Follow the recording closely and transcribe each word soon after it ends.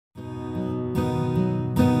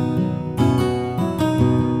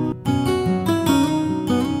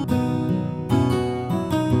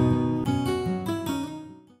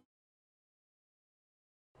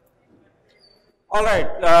All right,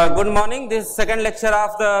 good morning. This is second lecture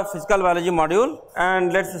of the physical biology module,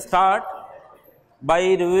 and let's start by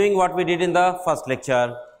reviewing what we did in the first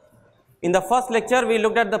lecture. In the first lecture, we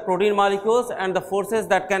looked at the protein molecules and the forces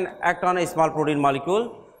that can act on a small protein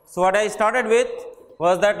molecule. So what I started with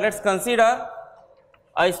was that let's consider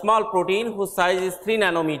a small protein whose size is 3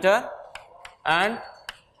 nanometer and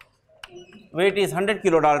weight is 100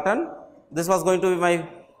 kilodalton. This was going to be my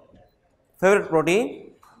favorite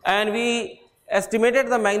protein, and we estimated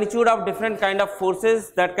the magnitude of different kind of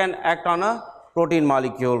forces that can act on a protein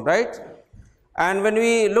molecule, right? And when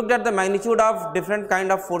we looked at the magnitude of different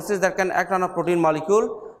kind of forces that can act on a protein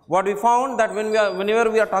molecule, what we found that whenever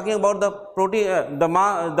we are talking about the protein,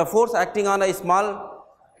 the force acting on a small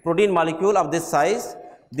protein molecule of this size,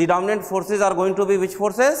 the dominant forces are going to be which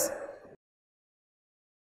forces?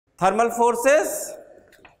 Thermal forces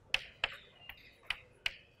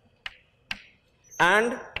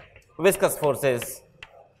and viscous forces.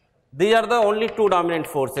 These are the only two dominant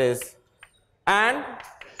forces, and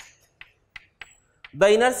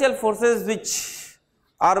the inertial forces which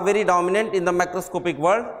are very dominant in the macroscopic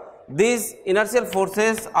world, these inertial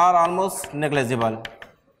forces are almost negligible.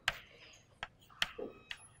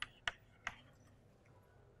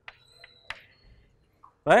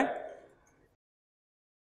 Right?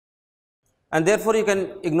 And therefore you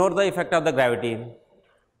can ignore the effect of the gravity.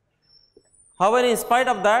 However, in spite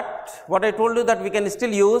of that, what I told you that we can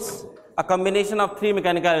still use a combination of three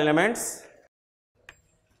mechanical elements: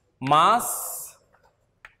 mass,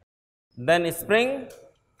 then spring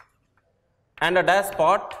and a dash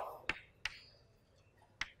pot,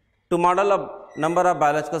 to model a number of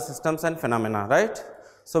biological systems and phenomena, right?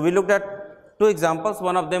 So we looked at two examples.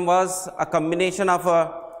 One of them was a combination of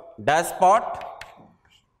a dash pot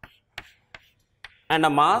and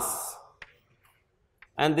a mass,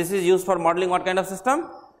 and this is used for modeling what kind of system?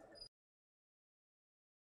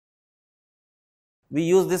 We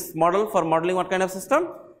use this model for modeling what kind of system?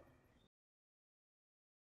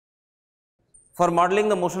 For modeling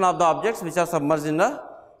the motion of the objects which are submerged in the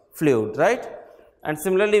fluid, right? And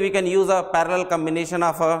similarly, we can use a parallel combination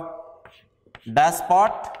of a dash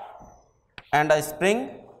pot and a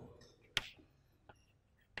spring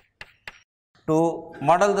to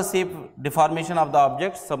model the shape deformation of the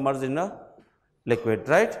objects submerged in a liquid,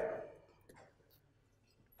 right?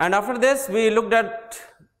 And after this, we looked at,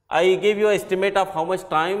 I gave you an estimate of how much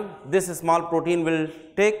time this small protein will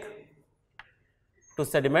take to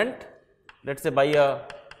sediment, let's say by a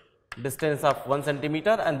distance of 1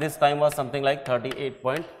 centimeter, and this time was something like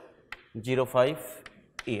 38.05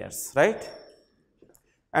 years, right?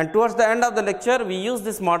 And towards the end of the lecture, we use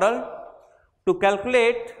this model to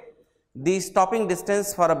calculate the stopping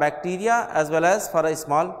distance for a bacteria as well as for a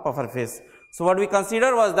small puffer fish. So what we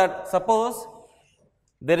considered was that suppose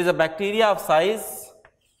there is a bacteria of size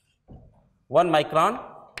 1 micron,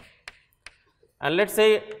 and let's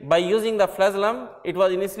say by using the flagellum, it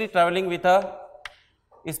was initially traveling with a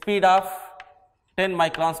speed of 10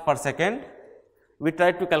 microns per second. We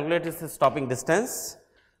tried to calculate its stopping distance,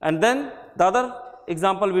 and then the other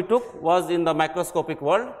example we took was in the macroscopic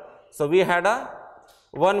world. So we had a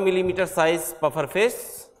 1 millimeter size puffer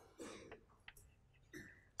fish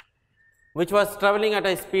which was traveling at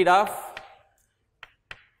a speed of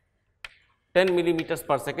 10 millimeters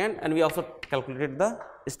per second, and we also calculated the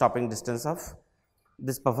stopping distance of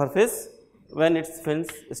this puffer fish when its fins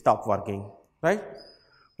stop working, right?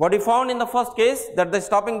 What we found in the first case, that the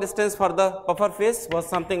stopping distance for the puffer fish was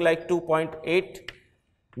something like 2.8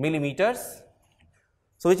 millimeters.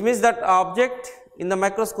 So which means that object in the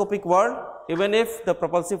macroscopic world, even if the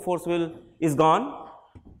propulsive force is gone,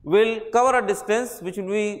 will cover a distance which will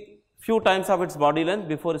be few times of its body length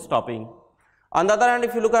before stopping. On the other hand,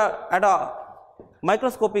 if you look at a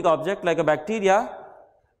microscopic object like a bacteria,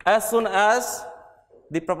 as soon as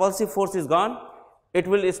the propulsive force is gone, it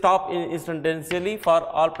will stop instantaneously for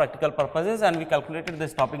all practical purposes, and we calculated the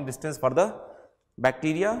stopping distance for the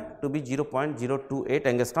bacteria to be 0.028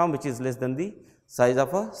 angstrom, which is less than the size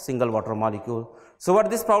of a single water molecule. So what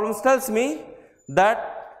this problem tells me,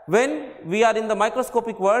 that when we are in the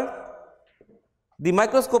microscopic world, the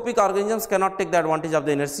microscopic organisms cannot take the advantage of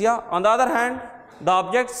the inertia. On the other hand, the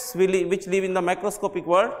objects which live in the macroscopic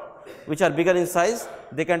world, which are bigger in size,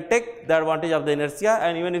 they can take the advantage of the inertia,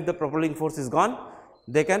 and even if the propelling force is gone,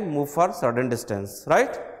 they can move for certain distance,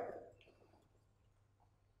 right?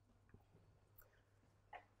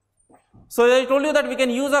 So I told you that we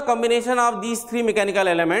can use a combination of these three mechanical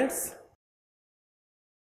elements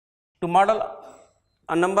to model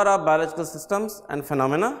a number of biological systems and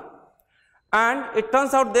phenomena, and it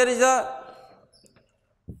turns out there is a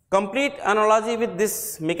Complete analogy with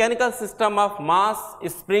this mechanical system of mass,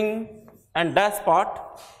 spring and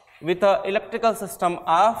dashpot with a electrical system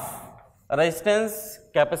of resistance,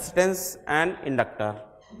 capacitance and inductor.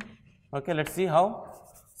 Okay, let us see how.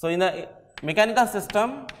 So, in the mechanical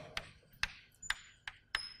system,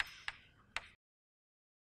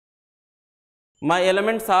 my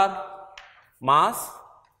elements are mass,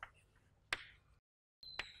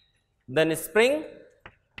 then spring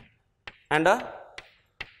and a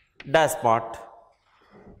dashpot.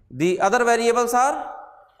 The other variables are,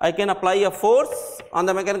 I can apply a force on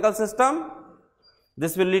the mechanical system,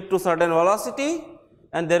 this will lead to certain velocity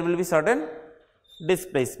and there will be certain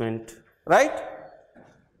displacement, right.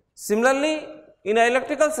 Similarly, in an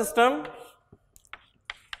electrical system,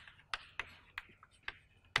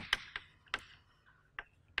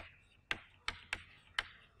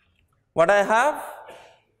 what I have?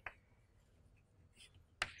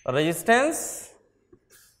 Resistance,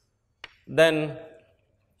 then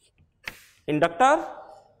inductor,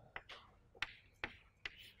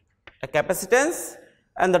 a capacitance,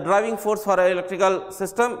 and the driving force for an electrical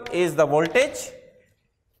system is the voltage.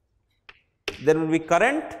 There will be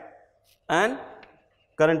current and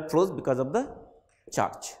current flows because of the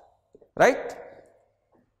charge, right.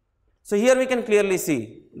 So, here we can clearly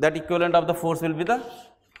see that equivalent of the force will be the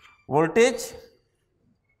voltage,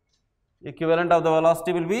 equivalent of the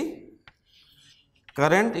velocity will be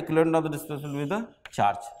current, equivalent of the displacement will be the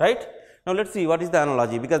charge, right. Now, let us see what is the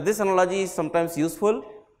analogy, because this analogy is sometimes useful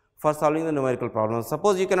for solving the numerical problems.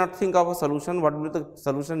 Suppose you cannot think of a solution, what will be the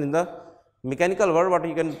solution in the mechanical world? What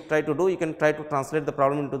you can try to do? You can try to translate the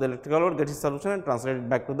problem into the electrical world, get its solution and translate it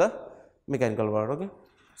back to the mechanical world. Okay.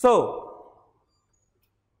 So,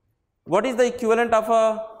 what is the equivalent of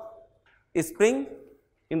a spring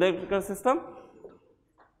in the electrical system?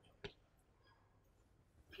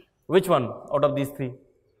 Which one out of these three?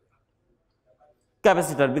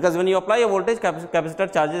 Capacitor, because when you apply a voltage,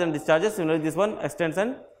 capacitor charges and discharges. Similarly, this one extends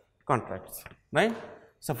and contracts, right.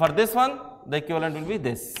 So, for this one the equivalent will be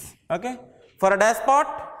this. Okay. For a dashpot,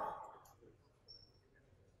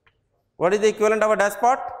 what is the equivalent of a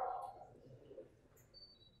dashpot?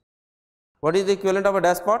 What is the equivalent of a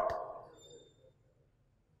dashpot?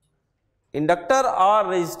 Inductor or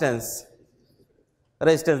resistance?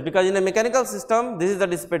 Resistance, because in a mechanical system this is the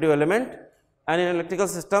dissipative element and in an electrical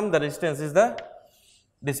system the resistance is the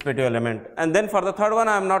dissipative element. And then for the third one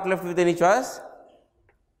I am not left with any choice,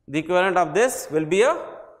 the equivalent of this will be a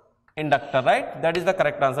inductor, right. That is the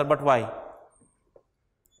correct answer, but why?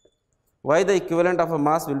 Why the equivalent of a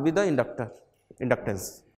mass will be the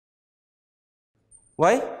inductance?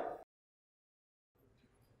 Why?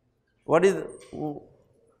 What is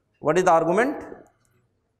the argument?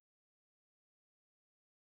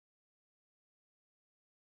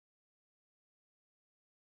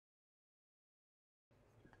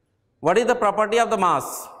 What is the property of the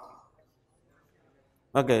mass?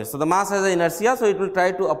 Okay, so the mass has an inertia, so it will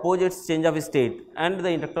try to oppose its change of state, and the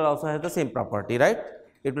inductor also has the same property, right.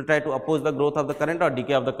 It will try to oppose the growth of the current or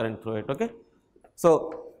decay of the current through it. Okay.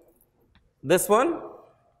 So, this one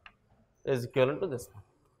is equivalent to this one,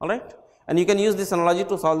 all right, and you can use this analogy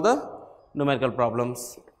to solve the numerical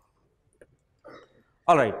problems.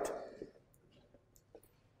 All right.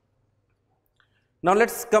 Now, let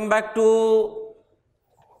us come back to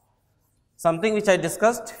something which I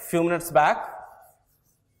discussed few minutes back,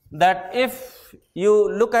 that if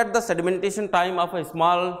you look at the sedimentation time of a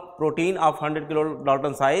small protein of 100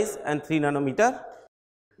 kilodalton size and 3 nanometer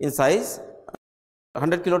in size,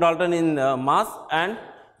 100 kilodalton in mass and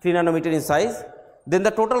 3 nanometer in size, then the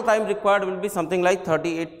total time required will be something like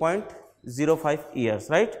 38.05 years,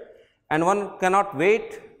 right. And one cannot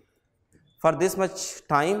wait for this much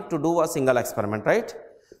time to do a single experiment, right.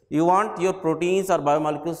 You want your proteins or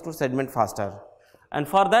biomolecules to sediment faster, and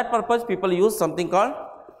for that purpose people use something called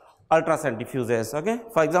ultracentrifuges. Okay.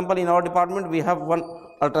 For example, in our department we have one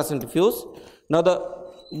ultracentrifuge. Now,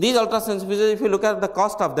 these ultracentrifuges, if you look at the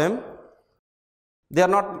cost of them, they are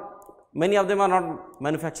not, many of them are not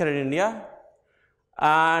manufactured in India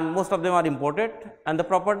and most of them are imported, and the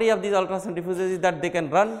property of these ultracentrifuges is that they can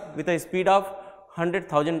run with a speed of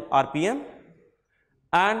 100,000 RPM,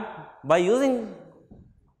 and by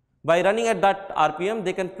running at that RPM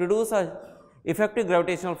they can produce a effective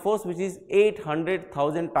gravitational force which is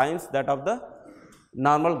 800,000 times that of the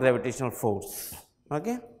normal gravitational force.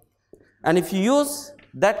 Okay. And if you use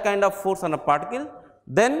that kind of force on a particle,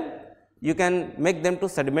 then you can make them to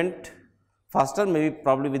sediment faster, maybe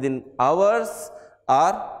probably within hours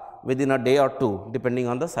or within a day or two, depending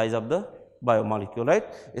on the size of the biomolecule, right.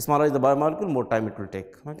 Smaller is the biomolecule, more time it will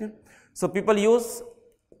take. Okay. So, people use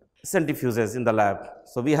centrifuges in the lab.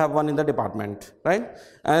 So, we have one in the department, right,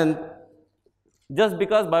 and just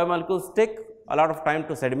because biomolecules take a lot of time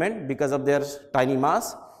to sediment because of their tiny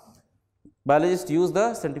mass, biologists use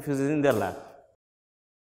the centrifuges in their lab.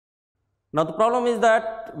 Now, the problem is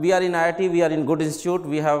that we are in IIT, we are in good institute,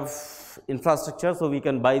 we have infrastructure, so we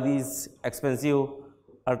can buy these expensive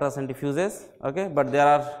ultra centrifuges, okay, but there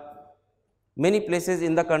are many places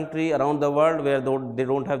in the country around the world where they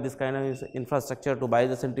don't have this kind of infrastructure to buy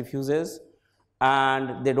the centrifuges,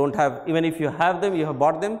 and they don't have, even if you have them, you have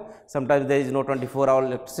bought them, sometimes there is no 24-hour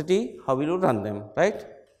electricity, how will you run them, right?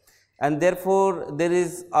 And therefore, there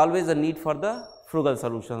is always a need for the frugal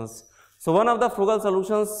solutions. So, one of the frugal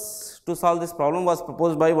solutions to solve this problem was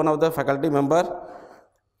proposed by one of the faculty member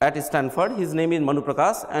at Stanford. His name is Manu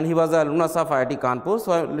Prakash, and he was an alumnus of IIT Kanpur.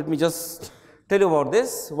 So, let me just tell you about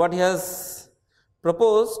this. What he has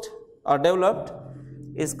proposed or developed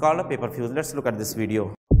is called a paper fuse. Let us look at this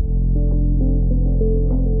video.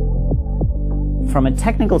 From a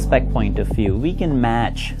technical spec point of view, we can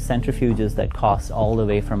match centrifuges that cost all the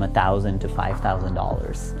way from $1,000 to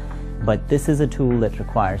 $5,000. But this is a tool that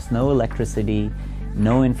requires no electricity,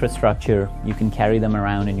 no infrastructure. You can carry them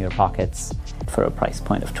around in your pockets for a price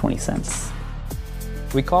point of 20 cents.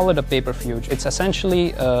 We call it a paper fuse. It's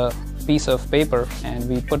essentially a piece of paper, and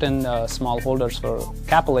we put in small holders for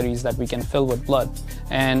capillaries that we can fill with blood.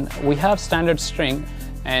 And we have standard string,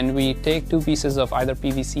 and we take two pieces of either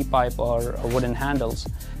PVC pipe or wooden handles,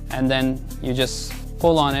 and then you just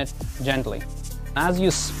pull on it gently. As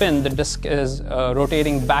you spin, the disc is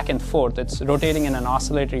rotating back and forth. It's rotating in an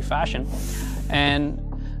oscillatory fashion, and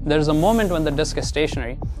there's a moment when the disc is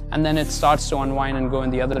stationary, and then it starts to unwind and go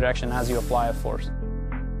in the other direction as you apply a force.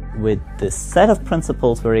 With this set of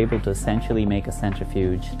principles, we're able to essentially make a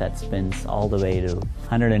centrifuge that spins all the way to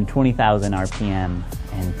 120,000 RPM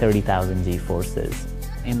and 30,000 G-forces.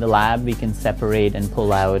 In the lab, we can separate and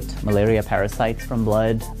pull out malaria parasites from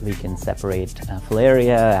blood. We can separate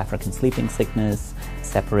filaria, African sleeping sickness,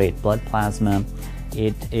 separate blood plasma.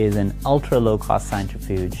 It is an ultra low-cost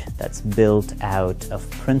centrifuge that's built out of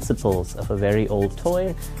principles of a very old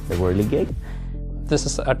toy, the whirligig. This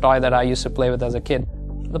is a toy that I used to play with as a kid.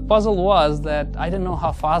 The puzzle was that I didn't know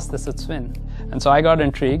how fast this would spin. And so I got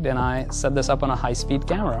intrigued, and I set this up on a high-speed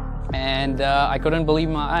camera. And I couldn't believe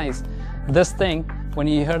my eyes. This thing, when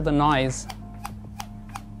you hear the noise,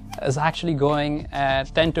 is actually going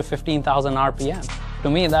at 10 to 15,000 RPM. To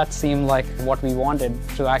me, that seemed like what we wanted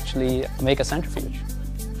to actually make a centrifuge.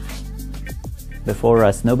 Before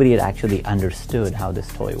us, nobody had actually understood how this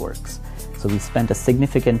toy works. So we spent a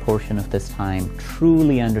significant portion of this time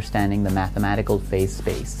truly understanding the mathematical phase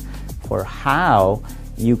space for how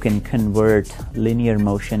you can convert linear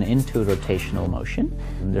motion into rotational motion.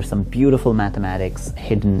 There's some beautiful mathematics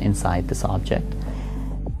hidden inside this object.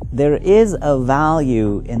 There is a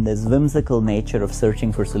value in this whimsical nature of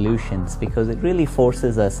searching for solutions because it really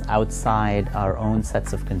forces us outside our own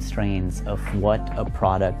sets of constraints of what a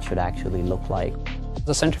product should actually look like.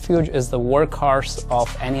 The centrifuge is the workhorse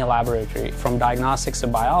of any laboratory, from diagnostics to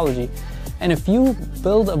biology. And if you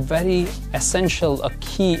build a very essential, a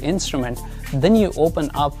key instrument, then you open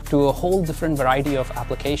up to a whole different variety of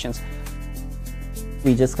applications.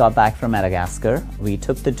 We just got back from Madagascar. We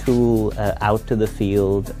took the tool out to the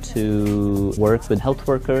field to work with health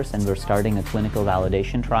workers, and we're starting a clinical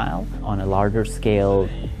validation trial on a larger scale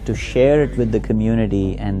to share it with the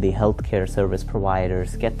community and the healthcare service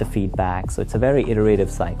providers, get the feedback. So it's a very iterative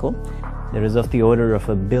cycle. There is of the order of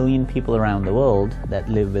 1 billion people around the world that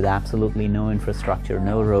live with absolutely no infrastructure,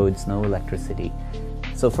 no roads, no electricity.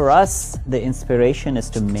 So for us, the inspiration is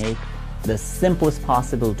to make the simplest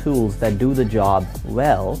possible tools that do the job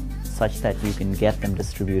well, such that you can get them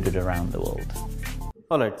distributed around the world.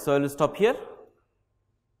 Alright, so I will stop here.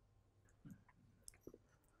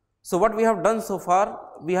 So what we have done so far,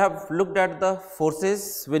 we have looked at the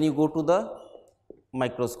forces when you go to the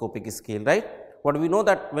microscopic scale, right? What we know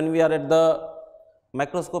that when we are at the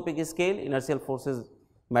macroscopic scale, inertial forces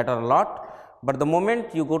matter a lot, but the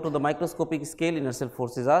moment you go to the microscopic scale, inertial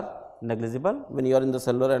forces are negligible when you are in the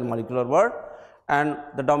cellular and molecular world, and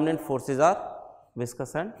the dominant forces are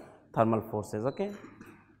viscous and thermal forces. Okay.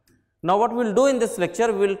 Now, what we will do in this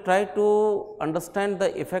lecture, we will try to understand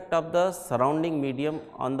the effect of the surrounding medium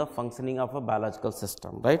on the functioning of a biological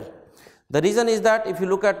system, right. The reason is that if you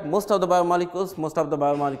look at most of the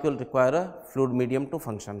biomolecules require a fluid medium to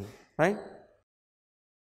function, right.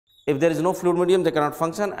 If there is no fluid medium, they cannot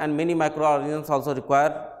function, and many microorganisms also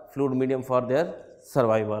require fluid medium for their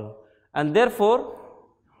survival. And therefore,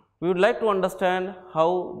 we would like to understand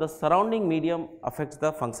how the surrounding medium affects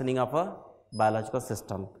the functioning of a biological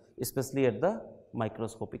system, especially at the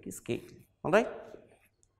microscopic scale. All right.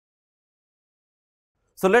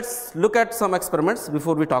 So, let us look at some experiments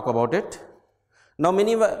before we talk about it. Now,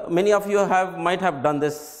 many of you might have done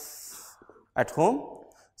this at home.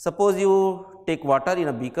 Suppose you take water in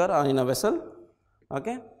a beaker or in a vessel,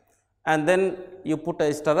 okay, and then you put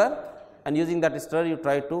a stirrer, and using that stirrer you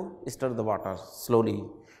try to stir the water slowly.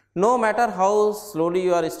 No matter how slowly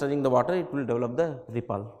you are stirring the water, it will develop the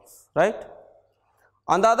ripples, right.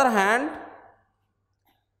 On the other hand,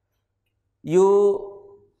 you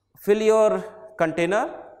fill your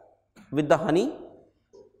container with the honey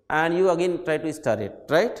and you again try to stir it,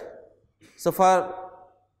 right. So, for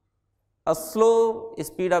a slow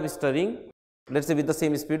speed of stirring, let us say with the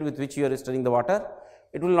same speed with which you are stirring the water,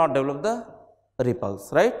 it will not develop the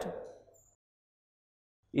ripples, right,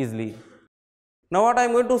 easily. Now, what I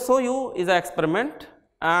am going to show you is an experiment,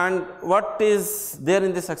 and what is there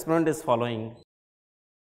in this experiment is following.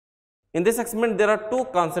 In this experiment, there are two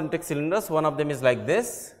concentric cylinders, one of them is like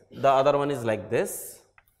this, the other one is like this,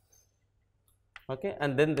 okay,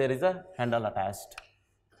 and then there is a handle attached.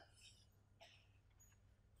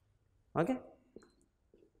 Okay.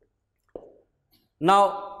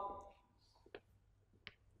 Now,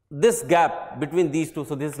 this gap between these two,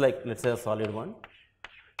 so this is like let us say a solid one.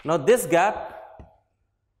 Now, this gap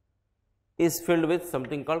is filled with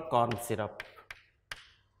something called corn syrup.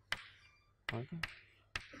 Okay.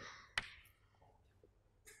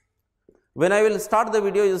 When I will start the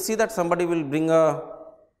video, you will see that somebody will bring a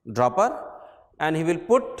dropper and he will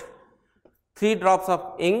put 3 drops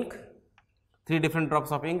of ink, 3 different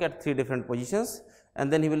drops of ink at 3 different positions,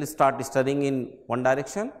 and then he will start stirring in one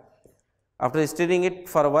direction. After stirring it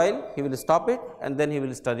for a while, he will stop it and then he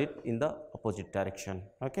will stir it in the opposite direction.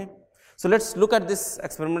 Okay. So, let us look at this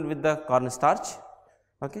experiment with the cornstarch,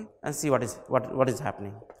 okay, and see what is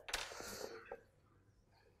happening.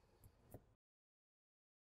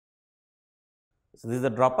 So, this is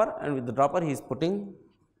the dropper, and with the dropper he is putting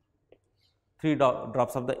 3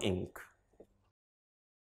 drops of the ink,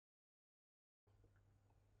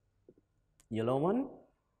 yellow one,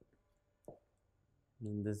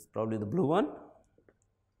 and this is probably the blue one,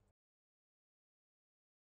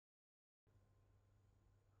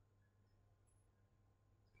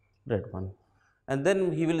 red one, and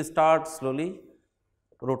then he will start slowly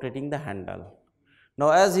rotating the handle.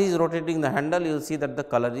 Now, as he is rotating the handle, you will see that the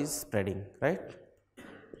color is spreading, right,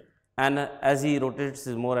 and as he rotates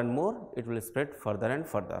more and more, it will spread further and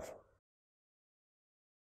further.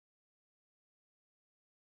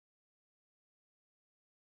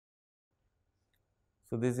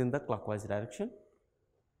 So, this is in the clockwise direction.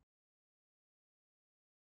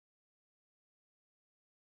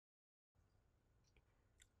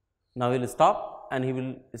 Now, we will stop and he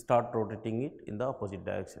will start rotating it in the opposite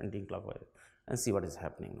direction, anti-clockwise, and see what is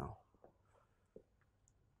happening now.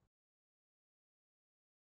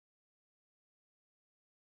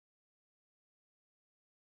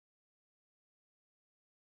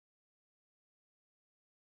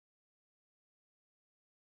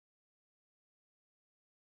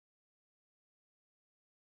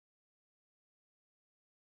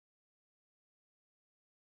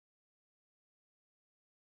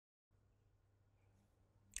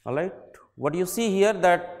 All right. What you see here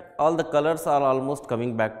that all the colors are almost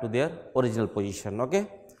coming back to their original position, okay.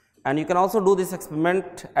 And you can also do this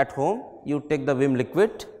experiment at home. You take the Vim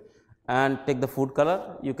liquid and take the food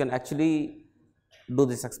color. You can actually do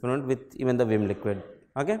this experiment with even the Vim liquid,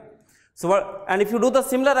 okay. So, and if you do the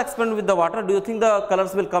similar experiment with the water, do you think the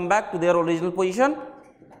colors will come back to their original position?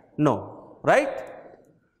 No, right.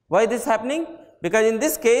 Why this is happening? Because in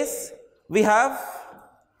this case we have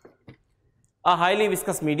a highly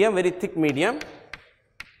viscous medium, very thick medium,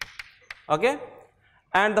 okay,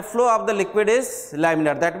 and the flow of the liquid is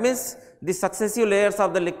laminar. That means the successive layers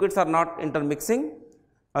of the liquids are not intermixing,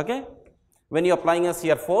 okay, when you are applying a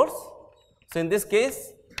shear force. So, in this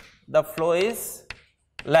case the flow is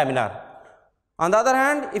laminar. On the other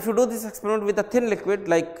hand, if you do this experiment with a thin liquid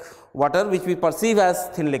like water, which we perceive as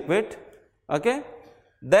thin liquid, okay,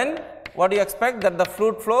 then what do you expect? That the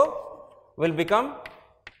fluid flow will become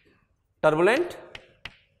turbulent,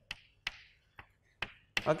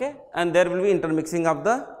 okay, and there will be intermixing of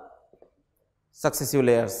the successive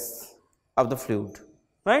layers of the fluid,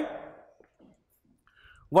 right.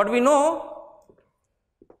 What we know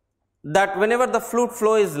that whenever the fluid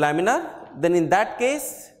flow is laminar, then in that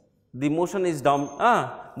case the motion is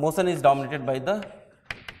dominated by the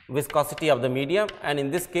viscosity of the medium, and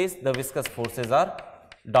in this case the viscous forces are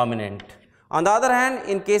dominant. On the other hand,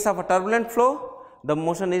 in case of a turbulent flow, the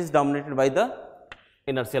motion is dominated by the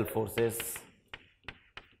inertial forces.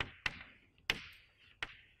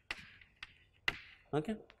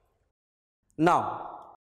 Okay.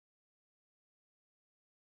 Now,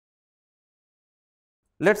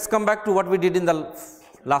 let us come back to what we did in the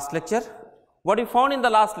last lecture. What we found in the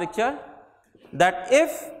last lecture, that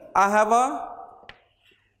if I have a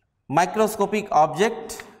microscopic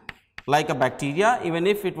object like a bacteria, even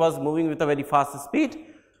if it was moving with a very fast speed,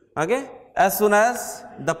 okay, as soon as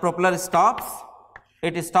the propeller stops,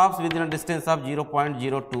 it stops within a distance of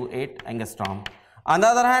 0.028 angstrom. On the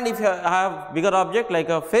other hand, if you have bigger object like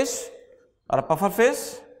a fish or a puffer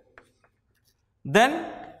fish, then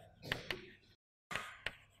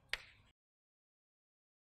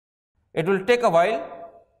it will take a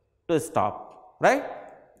while to stop, right?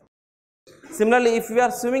 Similarly, if we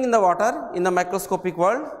are swimming in the water in the microscopic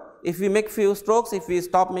world, if we make few strokes, if we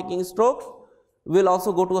stop making strokes, we will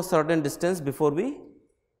also go to a certain distance before we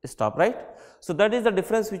stop, right? So that is the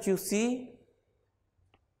difference which you see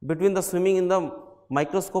between the swimming in the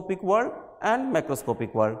microscopic world and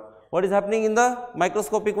macroscopic world. What is happening in the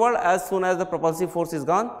microscopic world? As soon as the propulsive force is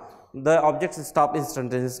gone, the objects stop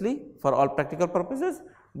instantaneously for all practical purposes,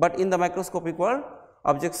 but in the microscopic world,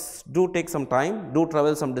 objects do take some time, do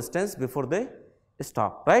travel some distance before they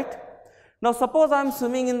stop, right? Now, suppose I am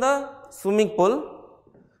swimming in the swimming pool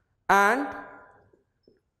and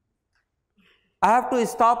I have to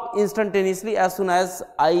stop instantaneously as soon as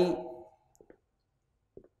I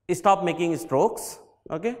stop making strokes,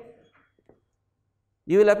 okay.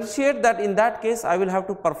 You will appreciate that in that case I will have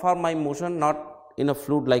to perform my motion not in a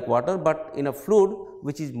fluid like water, but in a fluid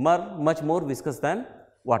which is much more viscous than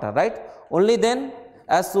water, right. Only then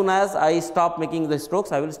as soon as I stop making the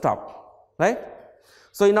strokes I will stop, right.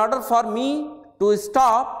 So, in order for me to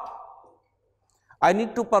stop, I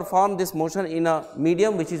need to perform this motion in a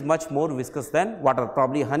medium which is much more viscous than water,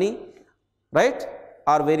 probably honey, right,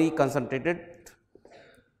 or very concentrated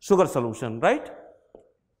sugar solution, right.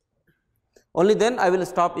 Only then I will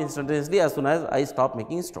stop instantaneously as soon as I stop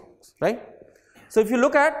making strokes, right. So, if you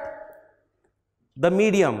look at the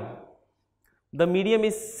medium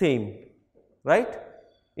is same, right.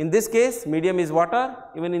 In this case medium is water,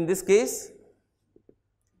 even in this case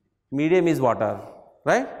medium is water,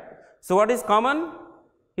 right. So, what is common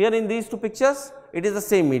here in these two pictures? It is the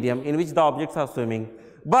same medium in which the objects are swimming,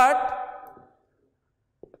 but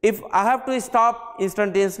if I have to stop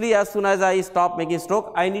instantaneously as soon as I stop making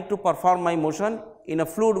stroke, I need to perform my motion in a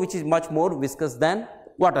fluid which is much more viscous than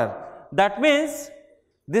water. That means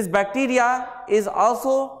this bacteria is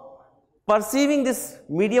also perceiving this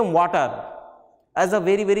medium water as a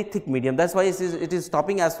very thick medium. That is why it is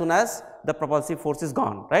stopping as soon as the propulsive force is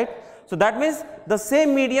gone, right. So, that means the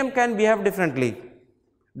same medium can behave differently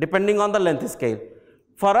depending on the length scale.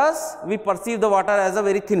 For us, we perceive the water as a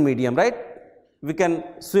very thin medium, right. We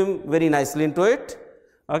can swim very nicely into it,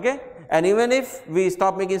 okay, and even if we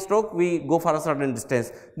stop making stroke, we go for a certain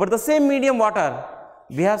distance, but the same medium water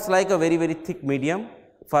behaves like a very thick medium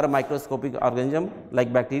for a microscopic organism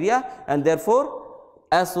like bacteria, and therefore,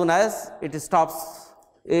 as soon as it stops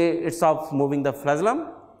moving the flagellum,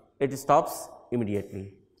 it stops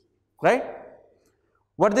immediately, right.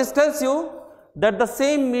 What this tells you, that the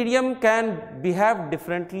same medium can behave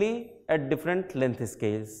differently at different length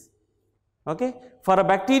scales. Okay. For a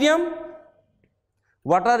bacterium,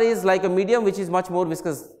 water is like a medium which is much more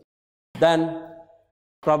viscous than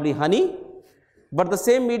probably honey, but the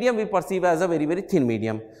same medium we perceive as a very thin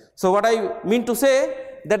medium. So, what I mean to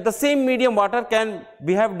say, that the same medium water can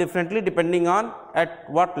behave differently depending on at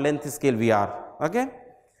what length scale we are. Okay.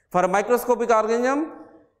 For a microscopic organism,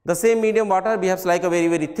 the same medium water behaves like a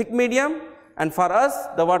very thick medium, and for us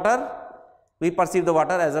the water, we perceive the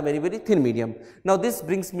water as a very thin medium. Now, this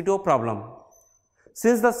brings me to a problem.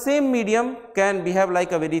 Since the same medium can behave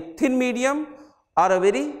like a very thin medium or a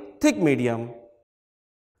very thick medium,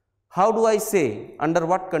 how do I say under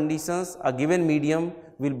what conditions a given medium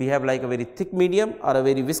will behave like a very thick medium or a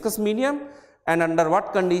very viscous medium, and under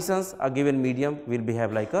what conditions a given medium will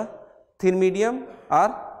behave like a thin medium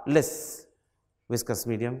or less viscous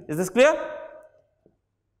medium? Is this clear?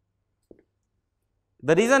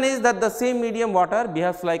 The reason is that the same medium water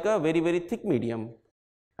behaves like a very thick medium,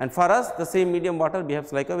 and for us the same medium water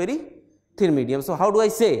behaves like a very thin medium. So, how do I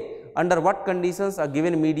say under what conditions a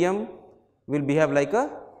given medium will behave like a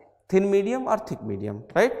thin medium or thick medium,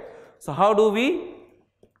 right. So, how do we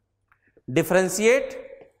differentiate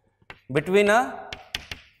between a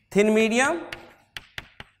thin medium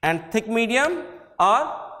and thick medium,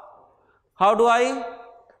 or how do I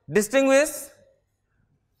distinguish?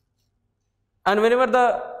 And whenever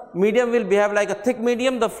the medium will behave like a thick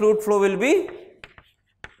medium, the fluid flow will be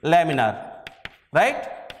laminar, right.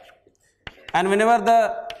 And whenever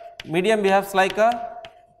the medium behaves like a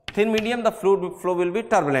thin medium, the fluid flow will be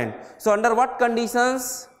turbulent. So, under what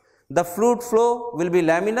conditions the fluid flow will be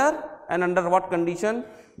laminar, and under what condition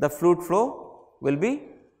the fluid flow will be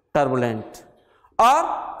turbulent, or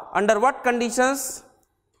under what conditions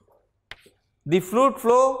the fluid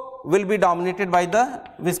flow will be dominated by the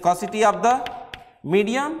viscosity of the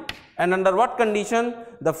medium, and under what condition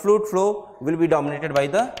the fluid flow will be dominated by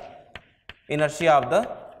the inertia of the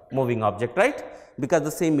moving object, right, because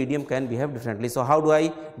the same medium can behave differently. So, how do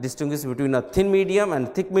I distinguish between a thin medium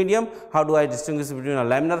and thick medium? How do I distinguish between a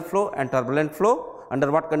laminar flow and turbulent flow?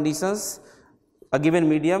 Under what conditions a given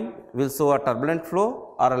medium will show a turbulent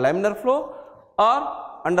flow or a laminar flow, or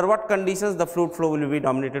under what conditions the fluid flow will be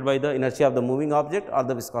dominated by the inertia of the moving object or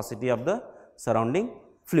the viscosity of the surrounding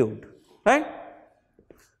fluid, right.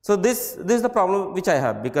 So, this is the problem which I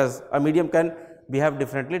have, because a medium can behave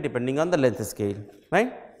differently depending on the length scale,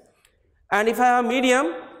 right. And if I have a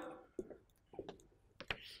medium,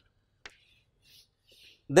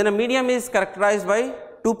 then a medium is characterized by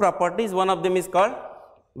two properties. One of them is called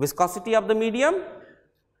viscosity of the medium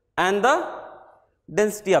and the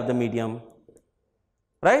density of the medium,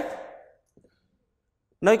 right.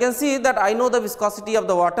 Now, you can see that I know the viscosity of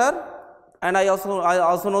the water and I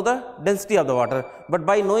also know the density of the water, but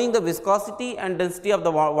by knowing the viscosity and density of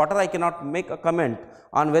the water, I cannot make a comment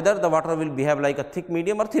on whether the water will behave like a thick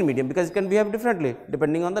medium or thin medium, because it can behave differently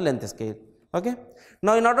depending on the length scale. Okay.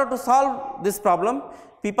 Now, in order to solve this problem,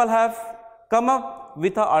 people have come up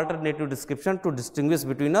with an alternative description to distinguish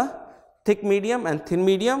between a thick medium and thin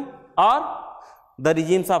medium, or the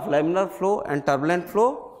regimes of laminar flow and turbulent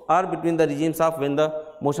flow, or between the regimes of when the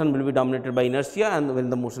motion will be dominated by inertia and when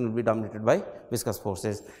the motion will be dominated by viscous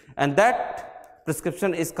forces, and that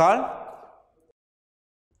prescription is called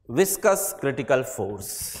viscous critical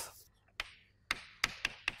force.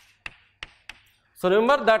 So,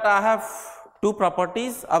 remember that I have two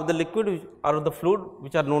properties of the liquid or the fluid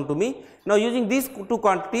which are known to me. Now, using these two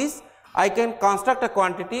quantities, I can construct a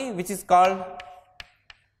quantity which is called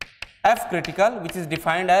F critical, which is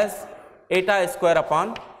defined as eta square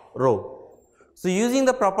upon rho. So, using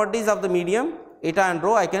the properties of the medium eta and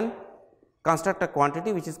rho, I can construct a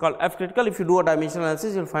quantity which is called F critical. If you do a dimensional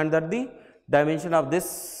analysis, you will find that the dimension of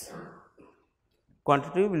this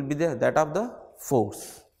quantity will be that of the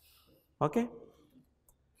force. Okay.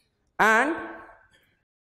 And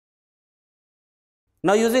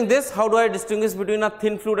now, using this, how do I distinguish between a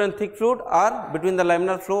thin fluid and thick fluid, or between the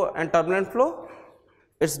laminar flow and turbulent flow?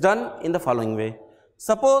 It is done in the following way.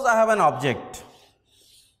 Suppose I have an object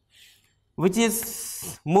which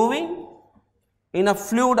is moving in a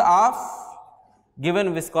fluid of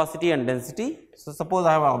given viscosity and density. So, suppose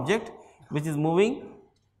I have an object which is moving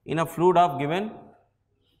in a fluid of given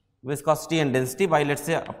viscosity and density by, let us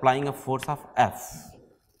say, applying a force of F.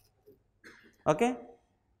 Okay.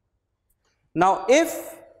 Now,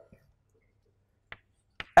 if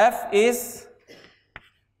F is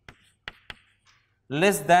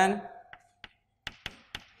less than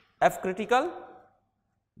F critical,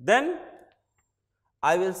 then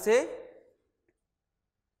I will say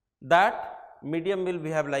that medium will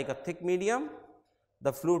behave like a thick medium,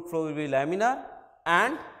 the fluid flow will be laminar,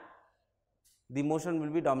 and the motion will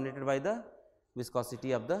be dominated by the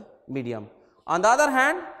viscosity of the medium. On the other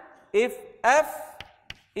hand, if F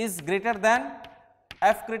is greater than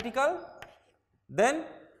F critical, then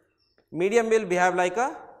medium will behave like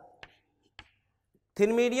a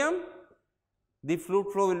thin medium, the fluid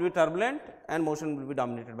flow will be turbulent and motion will be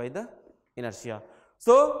dominated by the inertia.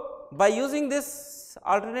 So, by using this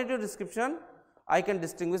alternative description, I can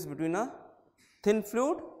distinguish between a thin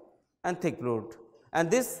fluid and thick fluid, and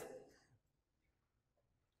this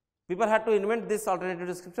people had to invent this alternative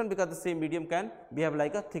description because the same medium can behave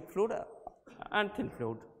like a thick fluid and thin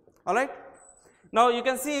fluid. All right. Now, you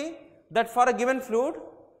can see that for a given fluid,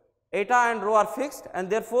 eta and rho are fixed, and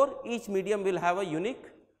therefore, each medium will have a unique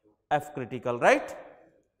F critical, right.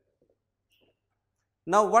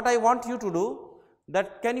 Now, what I want you to do,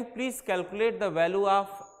 that can you please calculate the value of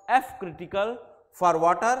F critical for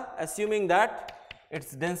water, assuming that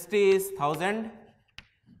its density is 1000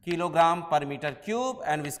 kilogram per meter cube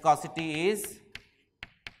and viscosity is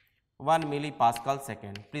 1 millipascal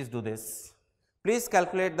second. Please do this. Please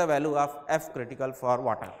calculate the value of F critical for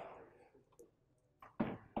water.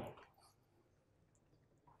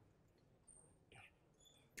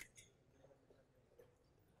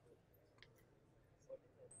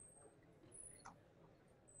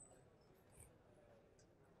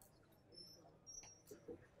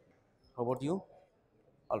 How about you?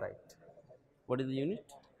 All right. What is the unit?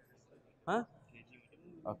 Huh?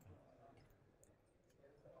 Okay.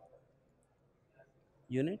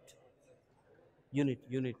 Unit? Unit.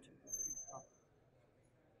 You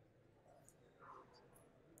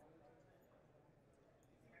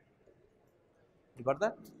got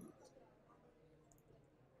that?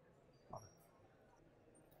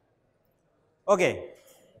 Okay.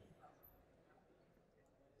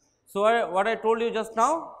 So, what I told you just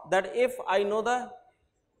now, that if I know the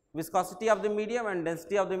viscosity of the medium and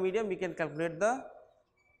density of the medium, we can calculate the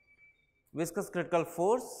viscous critical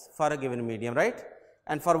force for a given medium, right?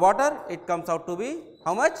 And for water, it comes out to be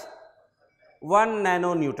how much? 1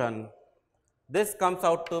 nanonewton. This comes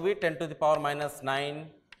out to be 10 to the power minus 9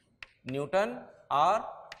 Newton or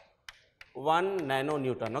 1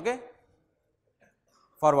 nanonewton, okay,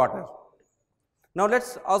 for water. Now, let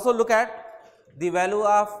us also look at the value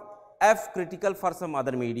of F critical for some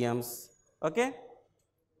other mediums, okay.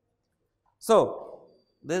 So,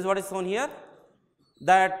 this is what is shown here,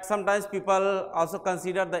 that sometimes people also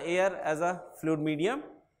consider the air as a fluid medium,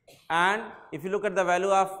 and if you look at the value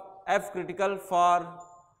of F critical for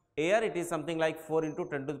air, it is something like 4 into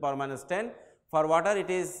 10 to the power minus 10. For water, it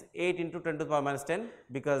is 8 into 10 to the power minus 10,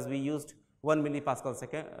 because we used 1 millipascal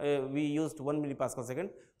second,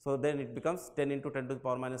 so then it becomes 10 into 10 to the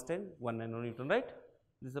power minus 10, 1 nanonewton, right?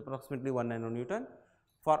 This is approximately 1 nanonewton.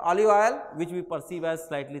 For olive oil, which we perceive as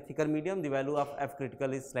slightly thicker medium, the value of F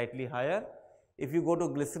critical is slightly higher. If you go to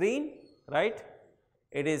glycerine, right,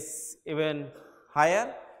 it is even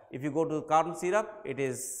higher. If you go to corn syrup, it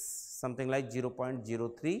is something like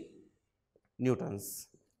 0.03 newtons,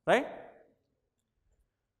 right.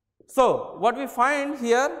 So, what we find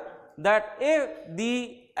here, that if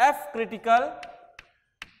the F critical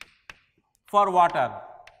for water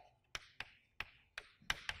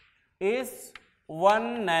is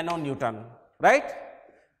 1 nanonewton, right,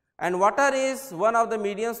 and water is one of the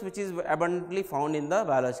mediums which is abundantly found in the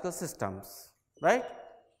biological systems, right.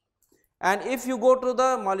 And if you go to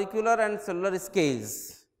the molecular and cellular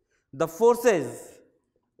scales, the forces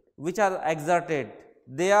which are exerted,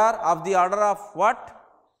 they are of the order of what?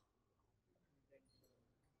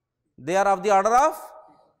 They are of the order of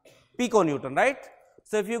piconewton, right.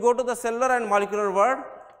 So, if you go to the cellular and molecular world,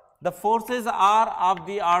 the forces are of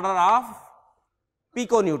the order of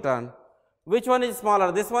piconewton. Which one is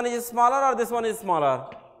smaller? This one is smaller or this one is smaller?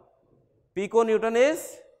 Piconewton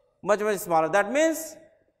is much smaller. That means,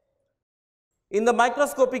 in the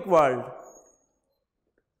microscopic world,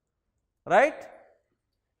 right,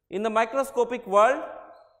 in the microscopic world,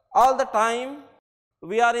 all the time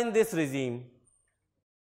we are in this regime,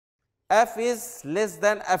 F is less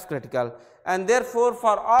than F critical, and therefore,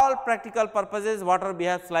 for all practical purposes, water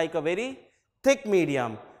behaves like a very thick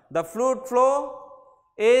medium. The fluid flow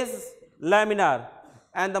is laminar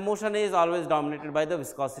and the motion is always dominated by the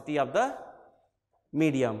viscosity of the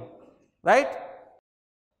medium, right.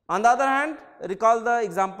 On the other hand, recall the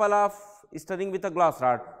example of stirring with a glass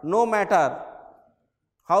rod. No matter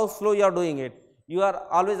how slow you are doing it, you are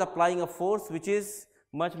always applying a force which is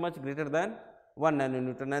much greater than 1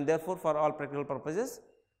 nanonewton, and therefore, for all practical purposes,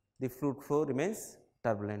 the fluid flow remains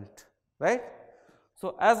turbulent, right.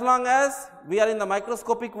 So, as long as we are in the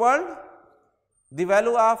microscopic world, the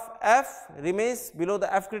value of F remains below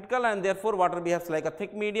the F critical, and therefore, water behaves like a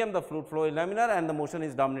thick medium, the fluid flow is laminar and the motion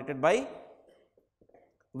is dominated by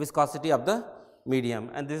viscosity of the medium,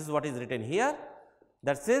 and this is what is written here,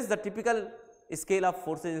 that says the typical scale of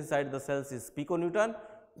forces inside the cells is piconewton,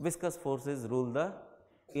 viscous forces rule the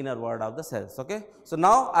inner world of the cells. Okay. So,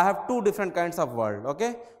 now I have two different kinds of world,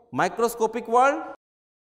 okay. Microscopic world,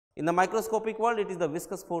 in the microscopic world it is the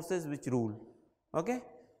viscous forces which rule, okay.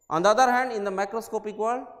 On the other hand, in the macroscopic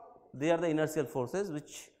world, they are the inertial forces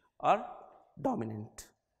which are dominant,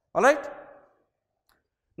 alright.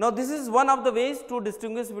 Now, this is one of the ways to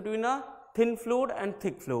distinguish between a thin fluid and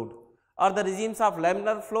thick fluid, or the regimes of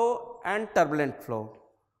laminar flow and turbulent flow,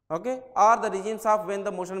 okay, or the regimes of when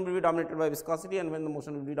the motion will be dominated by viscosity and when the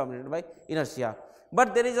motion will be dominated by inertia.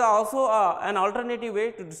 But there is also an alternative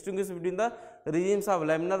way to distinguish between the regimes of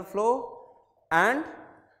laminar flow and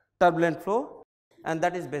turbulent flow, and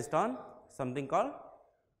that is based on something called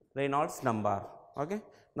Reynolds number, okay.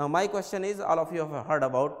 Now, my question is, all of you have heard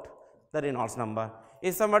about the Reynolds number.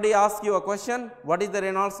 If somebody asks you a question, what is the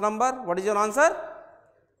Reynolds number, what is your answer?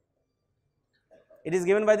 It is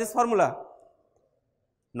given by this formula.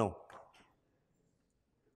 No.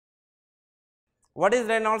 What is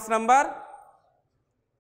Reynolds number?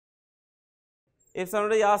 If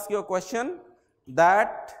somebody asks you a question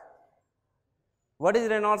that what is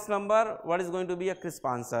Reynolds number, what is going to be a crisp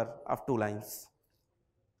answer of 2 lines?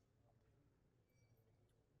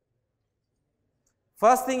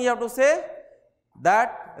 First thing you have to say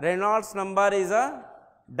that Reynolds number is a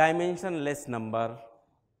dimensionless number,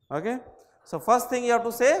 okay. So, first thing you have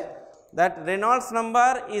to say that Reynolds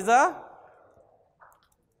number is a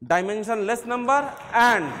dimensionless number,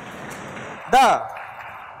 and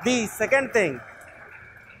the second thing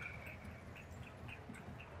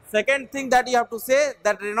that you have to say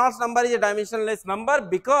that Reynolds number is a dimensionless number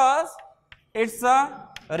because it's a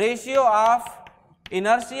ratio of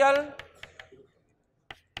inertial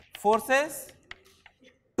forces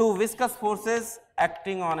to viscous forces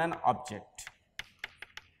acting on an object.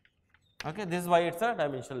 Okay, this is why it's a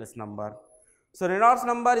dimensionless number. So, Reynolds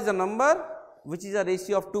number is a number which is a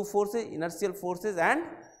ratio of two forces, inertial forces and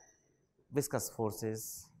viscous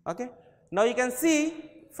forces. Okay. Now, you can see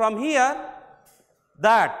from here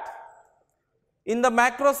that in the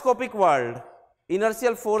macroscopic world,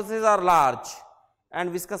 inertial forces are large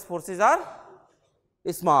and viscous forces are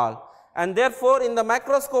small, and therefore, in the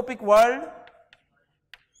macroscopic world,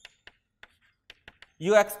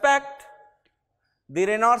 you expect the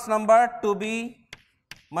Reynolds number to be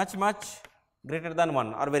much greater than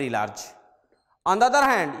 1 or very large. On the other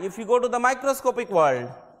hand, if you go to the microscopic world,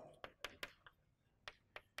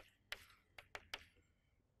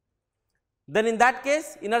 then in that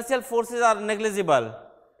case inertial forces are negligible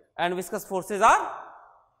and viscous forces are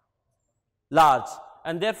large,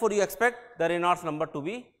 and therefore, you expect the Reynolds number to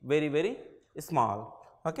be very small.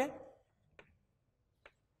 Okay.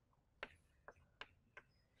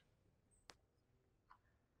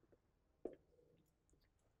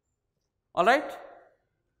 All right.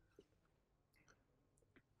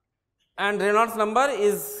 And Reynolds number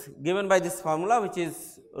is given by this formula, which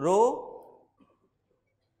is rho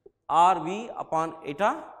RV upon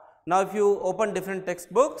eta. Now, if you open different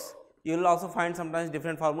textbooks, you will also find sometimes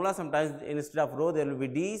different formulas. Sometimes instead of rho there will be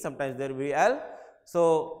D, sometimes there will be L.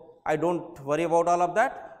 So, I do not worry about all of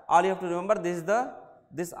that. All you have to remember,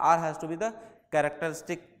 this R has to be the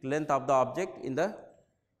characteristic length of the object in the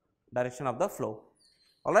direction of the flow.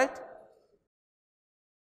 All right.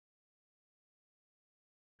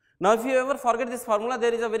 Now, if you ever forget this formula,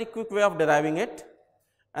 there is a very quick way of deriving it,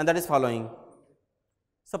 and that is following.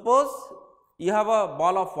 Suppose you have a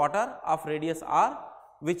ball of water of radius r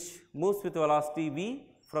which moves with velocity v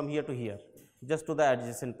from here to here, just to the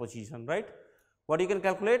adjacent position, right. What you can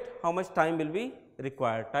calculate, how much time will be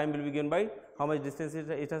required? Time will be given by how much distance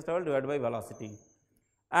it has travelled divided by velocity.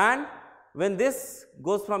 And when this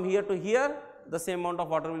goes from here to here, the same amount of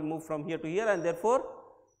water will move from here to here, and therefore,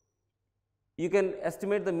 you can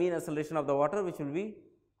estimate the mean acceleration of the water, which will be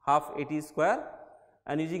half AT square,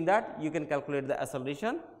 and using that you can calculate the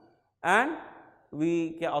acceleration, and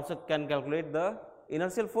we can also calculate the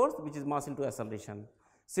inertial force, which is mass into acceleration.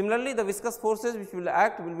 Similarly, the viscous forces which will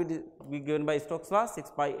act will be given by Stokes law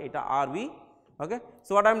 6 pi eta RV. Okay.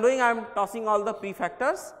 So, what I am doing, I am tossing all the p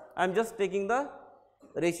factors, I am just taking the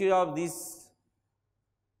ratio of these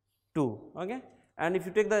two. Okay. And if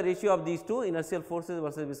you take the ratio of these two, inertial forces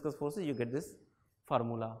versus viscous forces, you get this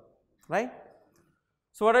formula, right.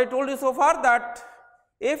 So, what I told you so far, that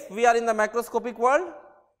if we are in the macroscopic world,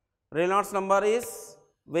 Reynolds number is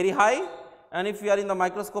very high, and if we are in the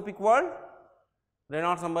microscopic world,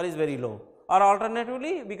 Reynolds number is very low. Or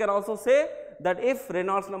alternatively, we can also say that if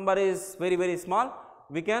Reynolds number is very small,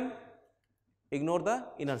 we can ignore the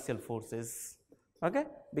inertial forces, okay,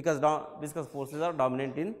 because viscous forces are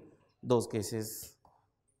dominant in those cases.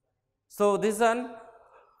 So, this is an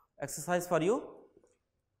exercise for you.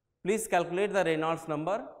 Please calculate the Reynolds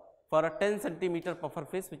number for a 10 centimeter puffer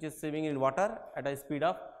fish which is swimming in water at a speed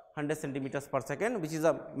of 100 centimeters per second, which is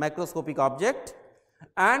a macroscopic object,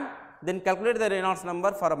 and then calculate the Reynolds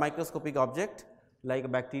number for a microscopic object like a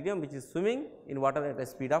bacterium which is swimming in water at a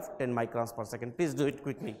speed of 10 microns per second. Please do it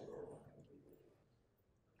quickly.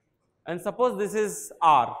 And suppose this is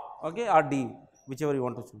R, okay, or D, whichever you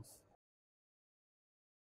want to choose.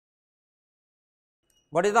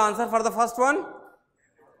 What is the answer for the first one?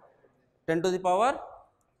 10 to the power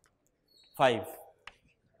 5.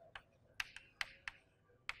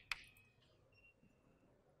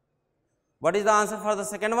 What is the answer for the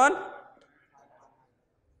second one?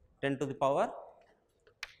 10 to the power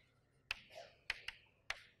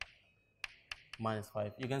minus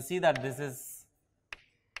 5. You can see that this is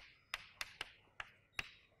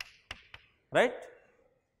right.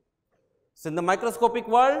 So, in the microscopic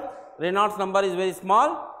world, Reynolds number is very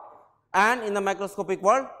small, and in the macroscopic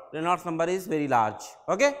world, Reynolds number is very large.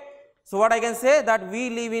 Okay. So, what I can say that we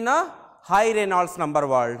live in a high Reynolds number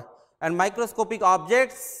world, and microscopic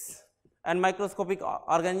objects and microscopic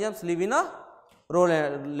organisms live in a low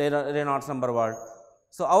Reynolds number world.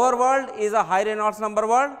 So, our world is a high Reynolds number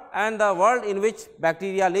world, and the world in which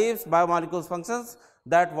bacteria lives, biomolecules functions,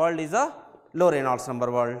 that world is a low Reynolds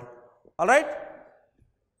number world. All right.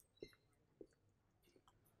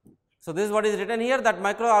 So, this is what is written here, that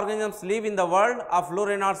microorganisms live in the world of low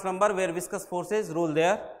Reynolds number where viscous forces rule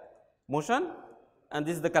their motion, and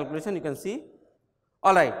this is the calculation you can see.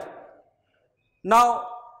 All right. Now,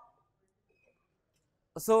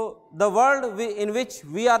 so the world in which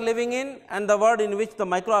we are living in and the world in which the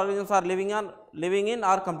microorganisms are living in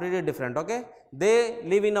are completely different. Okay? They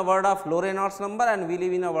live in a world of low Reynolds number and we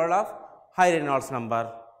live in a world of high Reynolds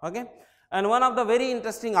number. Okay? And one of the very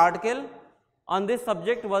interesting article on this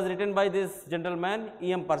subject was written by this gentleman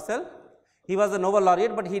E.M. Purcell. He was a Nobel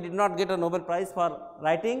laureate, but he did not get a Nobel Prize for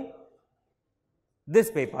writing this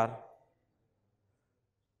paper.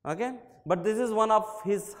 Okay? But this is one of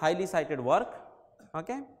his highly cited work.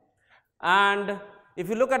 Okay? And if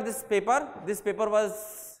you look at this paper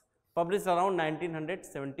was published around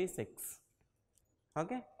 1976.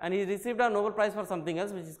 Okay? And he received a Nobel Prize for something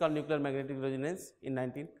else, which is called nuclear magnetic resonance in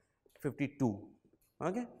 1952.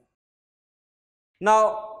 Okay?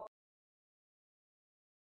 Now,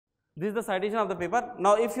 this is the citation of the paper.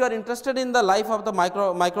 Now, if you are interested in the life of the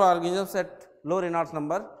microorganisms at low Reynolds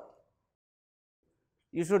number,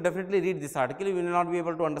 you should definitely read this article. You will not be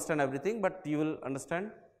able to understand everything, but you will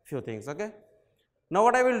understand few things. Okay? Now,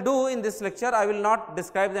 what I will do in this lecture, I will not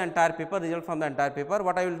describe the entire paper, result from the entire paper.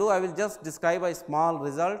 What I will do, I will just describe a small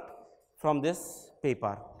result from this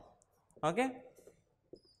paper. Okay?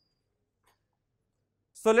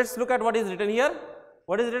 So, let us look at what is written here.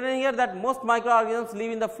 What is written here, that most microorganisms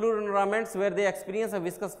live in the fluid environments where they experience a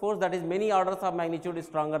viscous force that is many orders of magnitude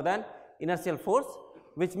stronger than inertial force,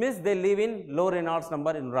 which means they live in low Reynolds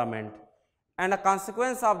number environment. And a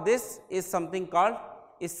consequence of this is something called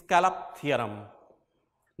scallop theorem.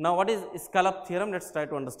 Now, what is scallop theorem? Let us try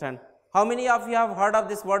to understand. How many of you have heard of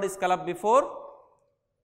this word scallop before?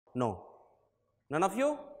 No. None of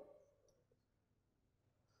you?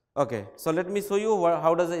 Okay. So, let me show you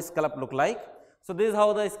how does a scallop look like. So, this is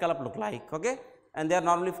how the scallop look like. Okay? And they are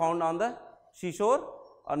normally found on the seashore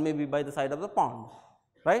or maybe by the side of the pond,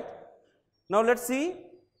 right? Now, let us see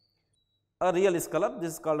a real scallop.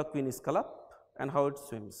 This is called a queen scallop and how it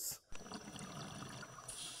swims.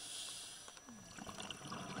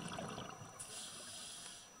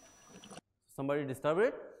 Somebody disturbed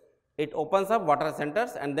it. It opens up, water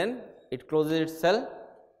centers, and then it closes its cell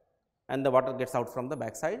and the water gets out from the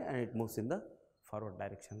back side and it moves in the forward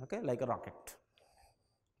direction, okay, like a rocket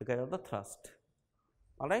because of the thrust.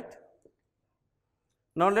 All right.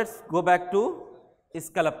 Now, let us go back to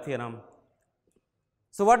scallop theorem.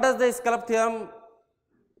 So, what does the scallop theorem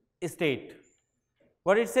state?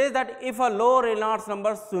 What it says, that if a low Reynolds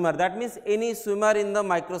number swimmer, that means any swimmer in the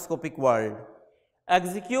microscopic world,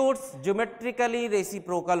 executes geometrically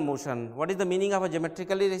reciprocal motion. What is the meaning of a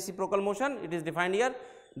geometrically reciprocal motion? It is defined here.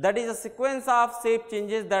 That is a sequence of shape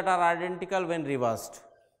changes that are identical when reversed.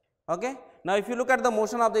 Okay? Now, if you look at the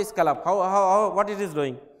motion of the scallop, what it is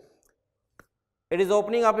doing? It is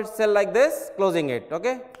opening up its cell like this, closing it.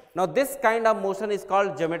 Okay? Now, this kind of motion is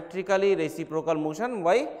called geometrically reciprocal motion.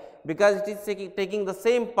 Why? Because it is taking the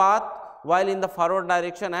same path while in the forward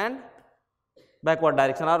direction and backward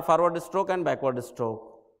direction, or forward stroke and backward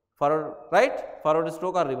stroke, forward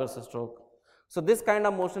stroke or reverse stroke. So, this kind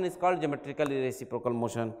of motion is called geometrically reciprocal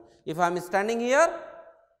motion. If I am standing here,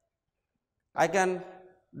 I can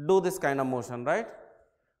do this kind of motion, right.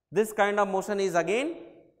 This kind of motion is again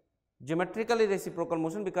geometrically reciprocal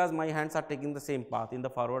motion because my hands are taking the same path in the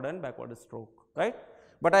forward and backward stroke, right.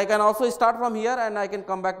 But I can also start from here and I can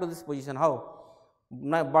come back to this position. How?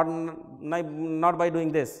 Not by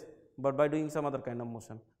doing this, but by doing some other kind of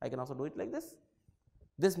motion. I can also do it like this.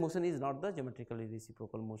 This motion is not the geometrically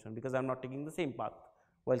reciprocal motion because I am not taking the same path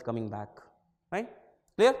while coming back, right.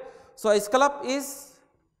 Clear? So, a scallop is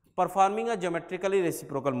performing a geometrically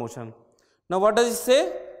reciprocal motion. Now, what does it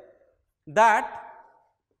say? That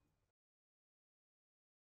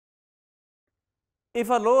if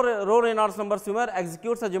a low Reynolds number swimmer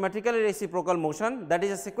executes a geometrically reciprocal motion, that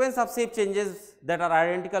is a sequence of shape changes that are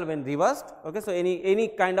identical when reversed. Okay, so any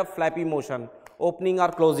kind of flappy motion, opening or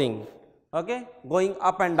closing, okay, going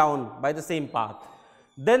up and down by the same path,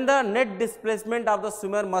 then the net displacement of the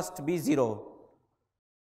swimmer must be 0.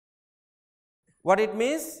 What it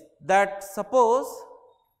means? That suppose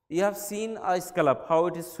you have seen a scallop, how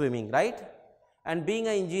it is swimming, right, and being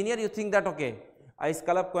an engineer you think that okay, a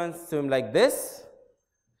scallop can swim like this.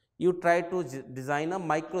 You try to design a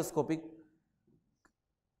microscopic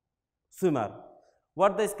swimmer.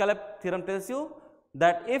 What the scallop theorem tells you?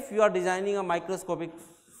 That if you are designing a microscopic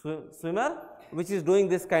swimmer which is doing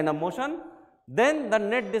this kind of motion, then the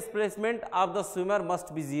net displacement of the swimmer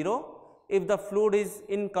must be 0 if the fluid is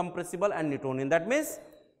incompressible and Newtonian. That means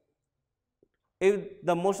if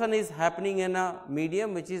the motion is happening in a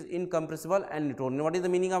medium which is incompressible and Newtonian. What is the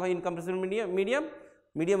meaning of an incompressible medium?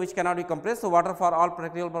 Medium which cannot be compressed. So, water for all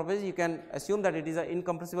practical purposes you can assume that it is an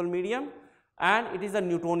incompressible medium and it is a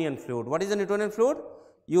Newtonian fluid. What is a Newtonian fluid?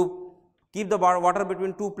 You keep the water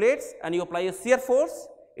between two plates and you apply a shear force,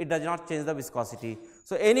 it does not change the viscosity.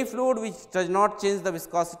 So, any fluid which does not change the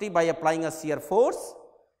viscosity by applying a shear force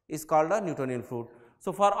is called a Newtonian fluid.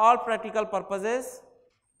 So, for all practical purposes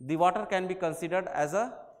the water can be considered as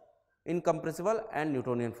a incompressible and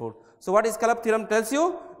Newtonian fluid. So, what scallop theorem tells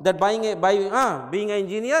you that being an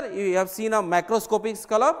engineer you have seen a macroscopic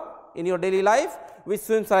scallop in your daily life which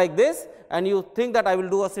swims like this, and you think that I will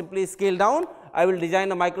do a simply scale down, I will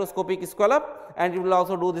design a microscopic scallop and it will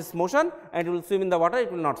also do this motion and it will swim in the water,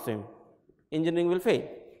 it will not swim. Engineering will fail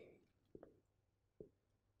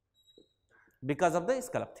because of the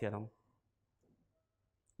scallop theorem.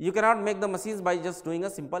 You cannot make the machines by just doing a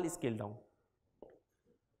simple scale down.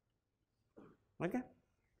 Okay.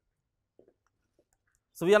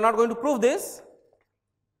 So, we are not going to prove this.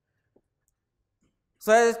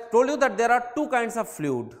 So, I told you that there are two kinds of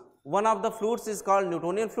fluid. One of the fluids is called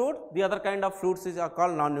Newtonian fluid, the other kind of fluids are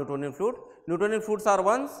called non-Newtonian fluid. Newtonian fluids are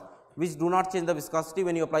ones which do not change the viscosity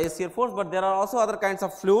when you apply a shear force, but there are also other kinds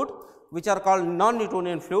of fluid which are called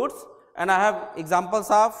non-Newtonian fluids, and I have examples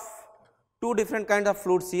of two different kinds of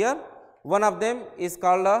fluids here. One of them is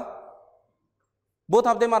called both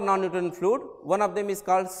of them are non-Newtonian fluid. One of them is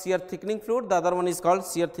called shear thickening fluid, the other one is called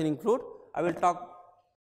shear thinning fluid. I will talk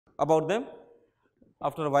about them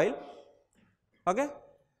after a while. Okay.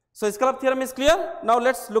 So, scallop theorem is clear. Now,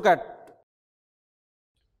 let us look at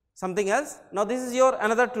something else. Now, this is your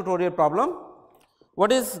another tutorial problem.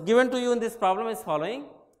 What is given to you in this problem is following,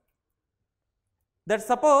 that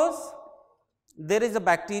suppose there is a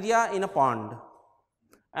bacteria in a pond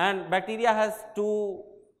and bacteria has two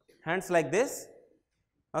hands like this.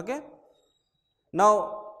 Okay.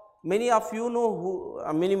 Now, many of you know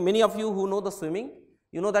many of you who know the swimming,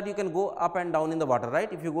 you know that you can go up and down in the water,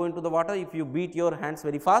 right? If you go into the water, if you beat your hands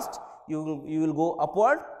very fast, you will go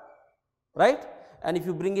upward, right? And if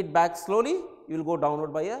you bring it back slowly, you will go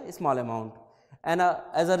downward by a small amount. And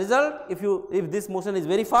as a result, if this motion is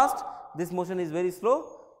very fast, this motion is very slow,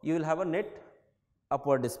 you will have a net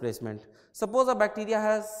upward displacement. Suppose a bacteria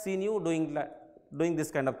has seen you doing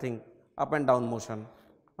this kind of thing, up and down motion.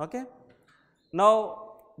 Okay.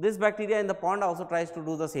 Now, this bacteria in the pond also tries to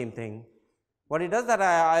do the same thing. What it does that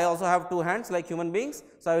I also have two hands like human beings.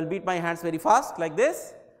 So, I will beat my hands very fast like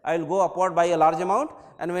this, I will go upward by a large amount,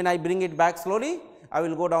 and when I bring it back slowly, I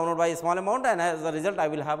will go downward by a small amount, and as a result I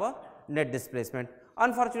will have a net displacement.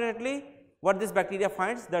 Unfortunately, what this bacteria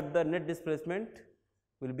finds that the net displacement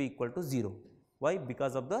will be equal to 0. Why?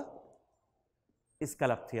 Because of the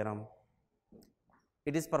scallop theorem.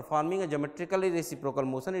 It is performing a geometrically reciprocal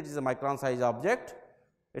motion, it is a micron size object,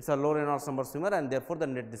 it is a low Reynolds number swimmer, and therefore, the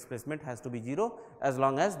net displacement has to be 0 as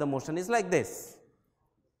long as the motion is like this,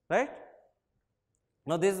 right.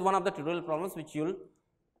 Now, this is one of the tutorial problems which you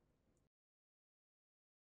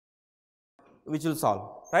will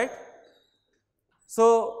solve, right.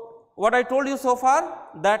 So, what I told you so far,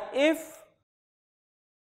 that if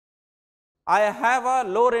I have a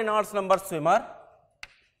low Reynolds number swimmer,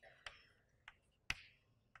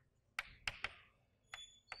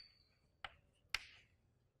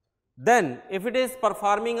 then if it is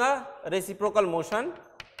performing a reciprocal motion,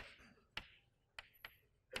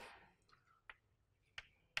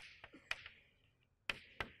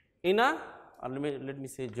 in a let me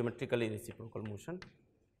say geometrically reciprocal motion,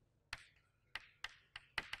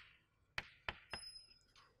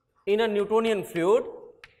 in a Newtonian fluid,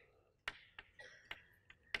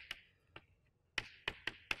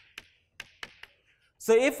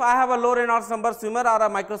 so if I have a low Reynolds number swimmer or a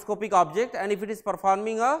microscopic object, and if it is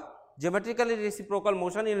performing a geometrically reciprocal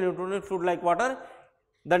motion in a Newtonian fluid like water,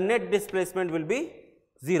 the net displacement will be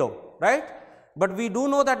 0, right. But we do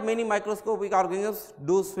know that many microscopic organisms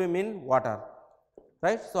do swim in water,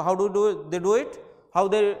 right. So, how do they do it? How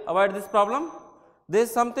they avoid this problem? There is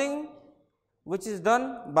something which is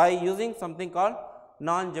done by using something called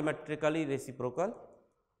non-geometrically reciprocal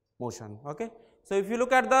motion. Okay. So, if you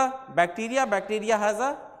look at the bacteria has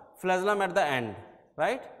a flagellum at the end,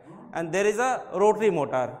 right, and there is a rotary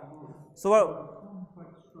motor. So,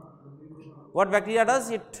 what bacteria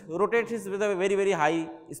does? It rotates with a very high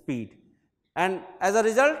speed, and as a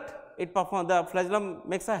result the flagellum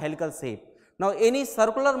makes a helical shape. Now, any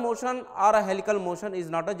circular motion or a helical motion is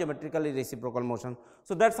not a geometrically reciprocal motion.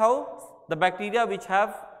 So, that is how the bacteria which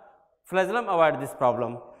have flagellum avoid this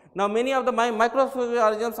problem. Now, many of the microscopic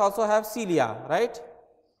organisms also have cilia, right.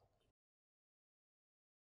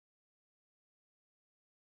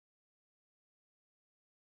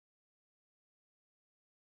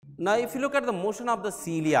 Now, if you look at the motion of the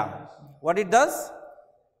cilia, what it does?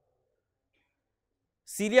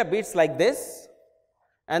 Cilia beats like this,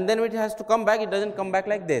 and then when it has to come back, it does not come back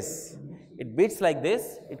like this. It beats like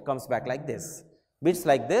this, it comes back like this. Beats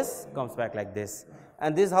like this, comes back like this.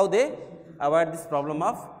 And this is how they avoid this problem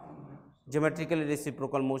of geometrically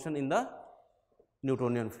reciprocal motion in the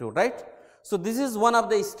Newtonian fluid, right. So, this is one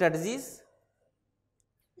of the strategies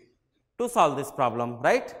to solve this problem,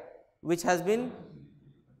 right, which has been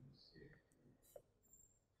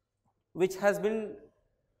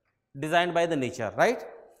designed by the nature, right.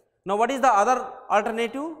 Now, what is the other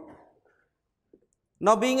alternative?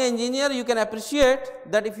 Now, being an engineer, you can appreciate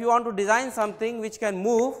that if you want to design something which can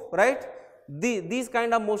move, right, these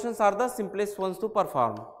kind of motions are the simplest ones to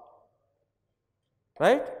perform,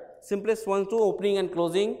 right, simplest ones to opening and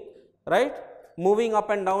closing, right, moving up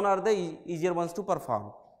and down are the easier ones to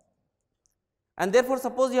perform. And therefore,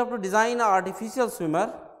 suppose you have to design an artificial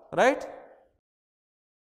swimmer, right,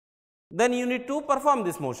 then you need to perform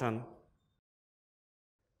this motion.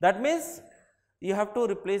 That means, you have to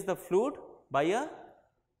replace the fluid by a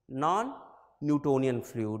non-Newtonian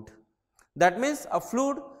fluid. That means, a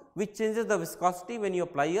fluid which changes the viscosity when you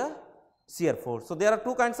apply a shear force. So, there are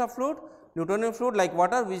two kinds of fluid, Newtonian fluid like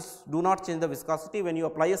water which do not change the viscosity when you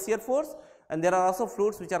apply a shear force, and there are also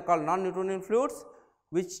fluids which are called non-Newtonian fluids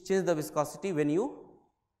which change the viscosity when you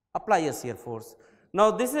apply a shear force.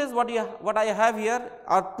 Now, this is what I have here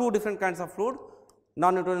are two different kinds of fluid,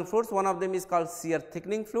 non-Newtonian fluids. One of them is called shear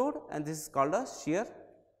thickening fluid and this is called a shear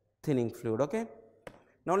thinning fluid. Okay.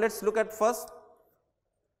 Now, let us look at first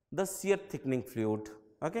the shear thickening fluid.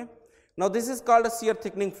 Okay. Now, this is called a shear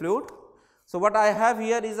thickening fluid. So, what I have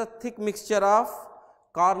here is a thick mixture of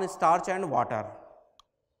corn starch and water.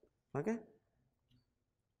 Okay.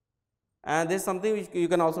 And this is something which you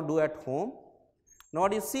can also do at home. Now,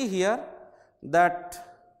 what you see here that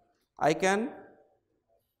I can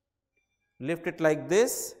lift it like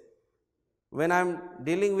this. When I am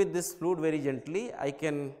dealing with this fluid very gently, I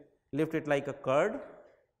can lift it like a curd,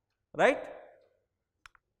 right,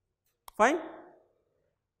 fine.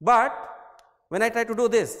 But when I try to do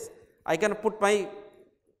this, I can put my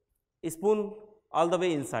spoon all the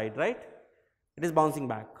way inside, right, it is bouncing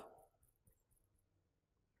back.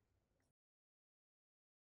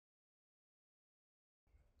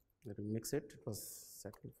 Let me mix it, it was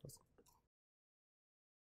settled first.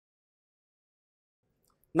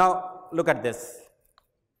 Now, look at this.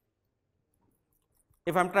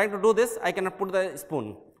 If I am trying to do this, I cannot put the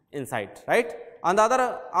spoon inside, right. On the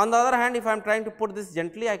other hand, if I am trying to put this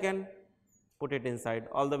gently, I can put it inside,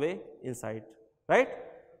 all the way inside, right.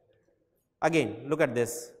 Again, look at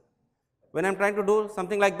this. When I am trying to do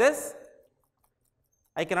something like this,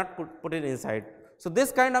 I cannot put it inside. So,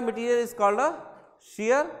 this kind of material is called a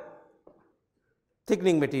shear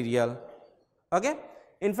thickening material. Okay.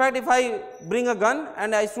 In fact, if I bring a gun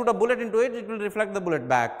and I shoot a bullet into it, it will reflect the bullet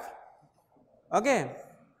back. Okay.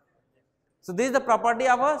 So, this is the property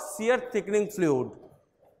of a shear thickening fluid.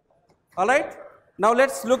 All right. Now,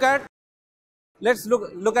 let us look at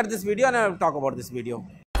this video and I will talk about this video.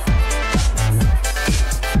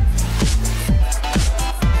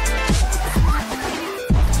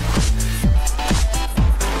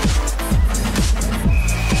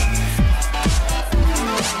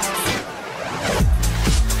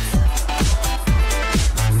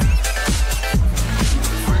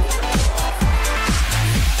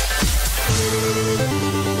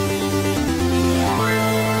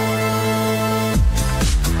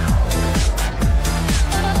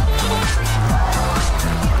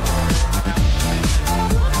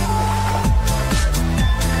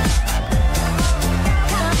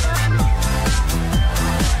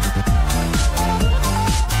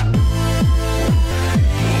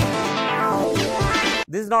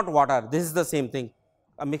 This is not water, this is the same thing,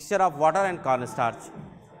 a mixture of water and cornstarch.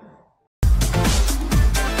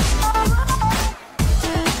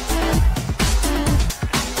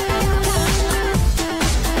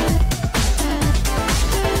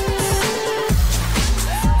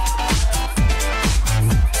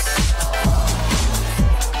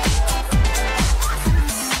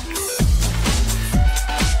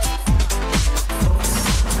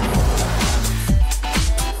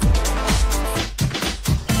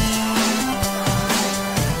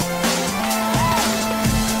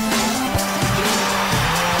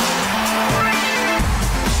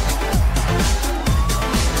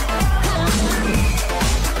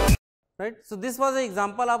 Right. So, this was an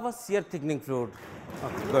example of a shear thickening fluid.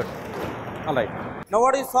 Okay, good. All right. Now,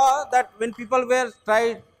 what you saw that when people were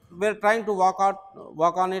trying to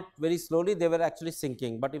walk on it very slowly, they were actually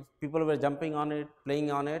sinking. But if people were jumping on it,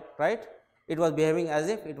 playing on it, right, it was behaving as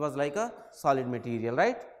if it was like a solid material,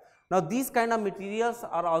 right. Now, these kind of materials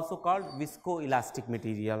are also called viscoelastic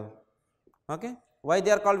material. Okay. Why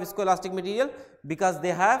they are called viscoelastic material? Because they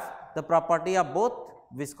have the property of both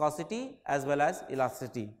viscosity as well as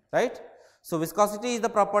elasticity, right. So, viscosity is the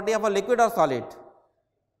property of a liquid or solid?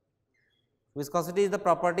 Viscosity is the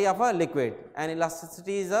property of a liquid and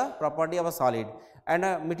elasticity is a property of a solid, and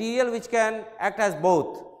a material which can act as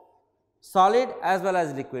both solid as well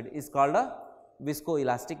as liquid is called a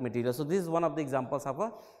viscoelastic material. So, this is one of the examples of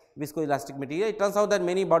a viscoelastic material. It turns out that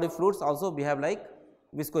many body fluids also behave like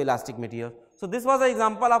viscoelastic material. So, this was an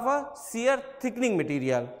example of a shear thickening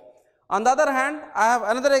material. On the other hand, I have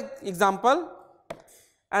another example,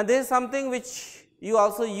 and this is something which you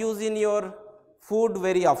also use in your food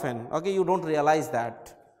very often. Okay, you do not realize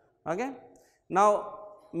that. Okay. Now,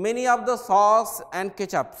 many of the sauce and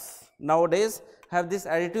ketchups nowadays have this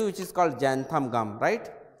additive which is called xanthan gum, right.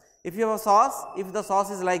 If you have a sauce, if the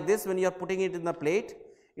sauce is like this, when you are putting it in the plate,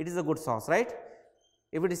 it is a good sauce, right.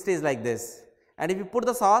 If it stays like this, and if you put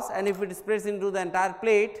the sauce and if it spreads into the entire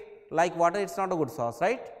plate like water, it is not a good sauce,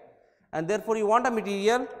 right. And therefore, you want a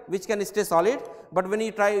material which can stay solid, but when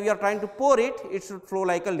you are trying to pour it, it should flow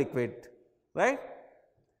like a liquid, right.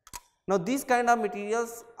 Now, these kind of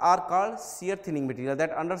materials are called shear thinning material,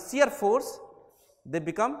 that under shear force they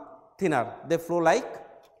become thinner, they flow like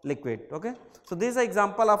liquid. Okay. So, this is an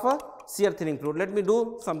example of a shear thinning fluid. Let me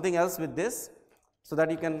do something else with this, so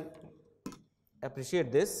that you can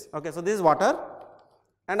appreciate this. Okay. So, this is water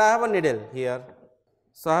and I have a needle here.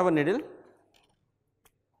 So, I have a needle.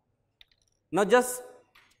 Now, just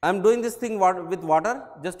I am doing this thing with water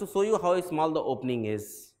just to show you how small the opening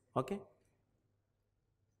is. Okay.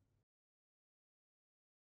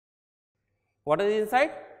 What is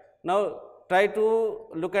inside? Now, try to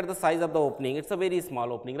look at the size of the opening, it is a very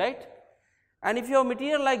small opening, right. And if you have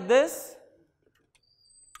material like this,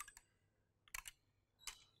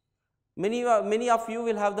 many of you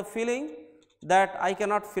will have the feeling that I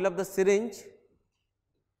cannot fill up the syringe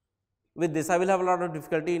with this, I will have a lot of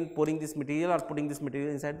difficulty in pouring this material or putting this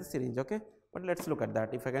material inside the syringe. Okay. But let us look at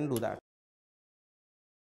that, if I can do that.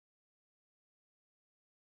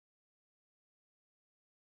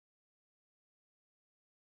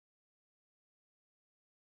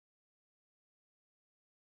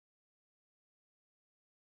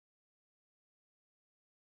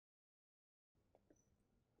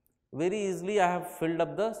 Very easily I have filled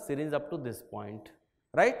up the syringe up to this point,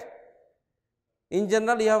 right. In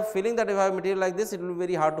general, you have feeling that if I have material like this, it will be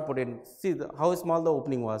very hard to put in. See how small the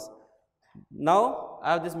opening was. Now,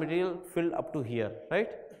 I have this material filled up to here, right,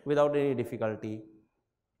 without any difficulty,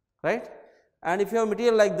 right. And if you have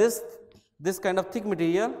material like this kind of thick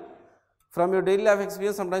material, from your daily life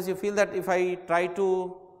experience, sometimes you feel that if I try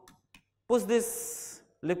to push this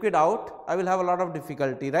liquid out, I will have a lot of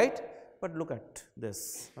difficulty, right. But look at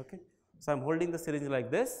this. Okay. So, I am holding the syringe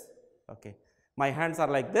like this. Okay. My hands are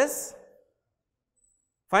like this.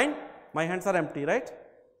 Fine. My hands are empty, right.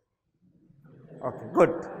 Okay.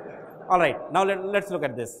 Good. All right. Now, let us look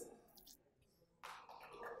at this.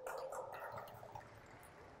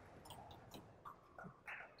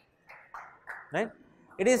 Right.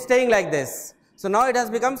 It is staying like this. So, now it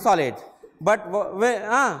has become solid. But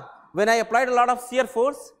when I applied a lot of shear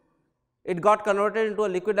force, it got converted into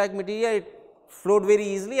a liquid like material, it flowed very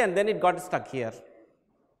easily and then it got stuck here.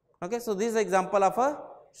 Okay. So, this is an example of a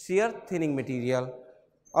shear thinning material.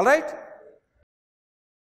 All right.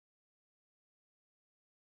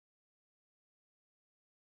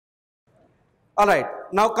 All right.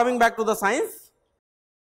 Now, coming back to the science,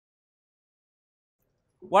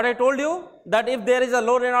 what I told you, that if there is a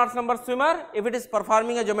low Reynolds number swimmer, if it is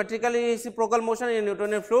performing a geometrically reciprocal motion in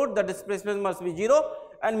Newtonian fluid, the displacement must be 0,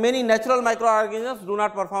 and many natural microorganisms do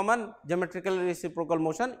not perform a geometrically reciprocal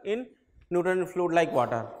motion in Newtonian fluid like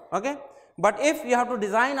water. Okay. But if you have to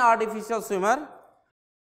design an artificial swimmer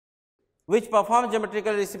which performs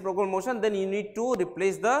geometrically reciprocal motion, then you need to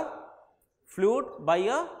replace the fluid by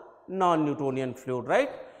a non-Newtonian fluid, right.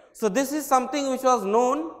 So, this is something which was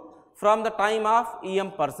known from the time of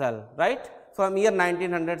E.M. Purcell, right, from year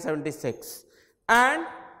 1976, and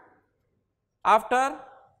after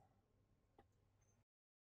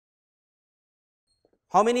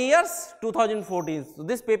how many years? 2014. So,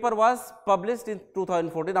 this paper was published in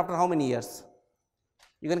 2014 after how many years?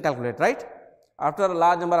 You can calculate, right, after a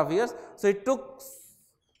large number of years. So, it took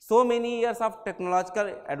so many years of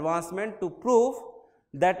technological advancement to prove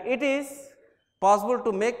that it is possible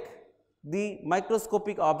to make the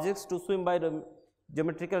microscopic objects to swim by the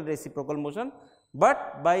geometrical reciprocal motion,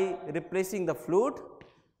 but by replacing the fluid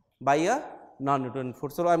by a non-Newtonian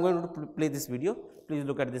force. So, I am going to play this video. Please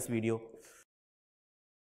look at this video.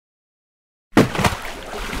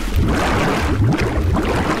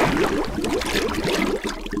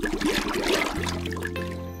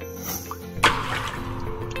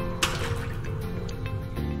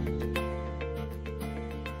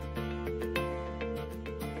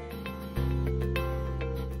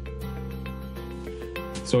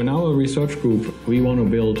 So in our research group, we want to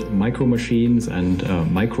build micro machines and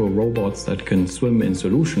micro robots that can swim in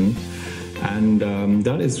solution. And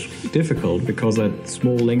that is difficult because at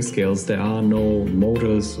small length scales, there are no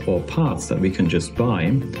motors or parts that we can just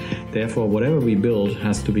buy. Therefore, whatever we build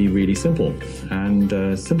has to be really simple. And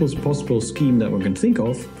the simplest possible scheme that we can think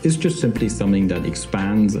of is just simply something that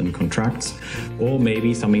expands and contracts, or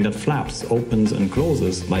maybe something that flaps, opens and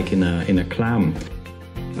closes, like in a clam.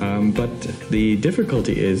 But the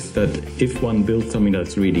difficulty is that if one builds something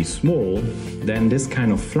that's really small, then this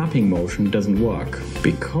kind of flapping motion doesn't work,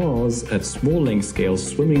 because at small length scales,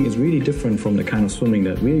 swimming is really different from the kind of swimming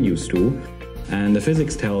that we're used to. And the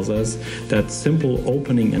physics tells us that simple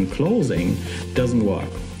opening and closing doesn't work.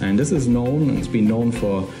 And this is known, and it's been known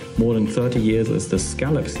for more than 30 years as the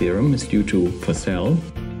scallop theorem. It's due to Purcell.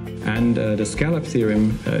 And the scallop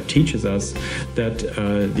theorem teaches us that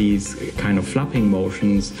these kind of flapping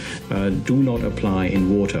motions do not apply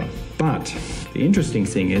in water. But the interesting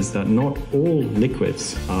thing is that not all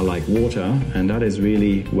liquids are like water, and that is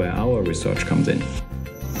really where our research comes in.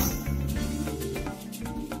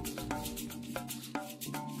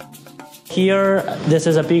 Here, this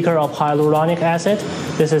is a beaker of hyaluronic acid.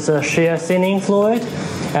 This is a shear thinning fluid.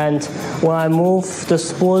 And when I move the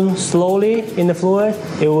spoon slowly in the fluid,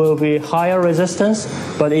 it will be higher resistance.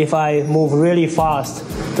 But if I move really fast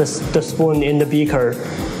the spoon in the beaker,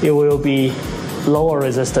 it will be lower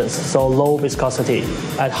resistance, so low viscosity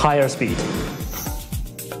at higher speed.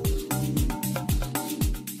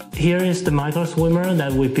 Here is the micro swimmer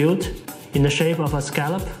that we built in the shape of a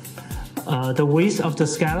scallop. The width of the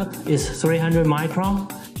scallop is 300 micron.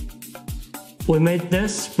 We made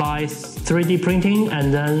this by 3D printing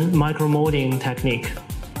and then micro-molding technique.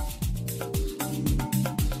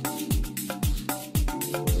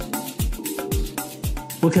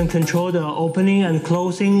 We can control the opening and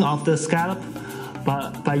closing of the scallop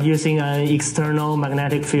by using an external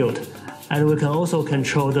magnetic field. And we can also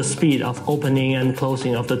control the speed of opening and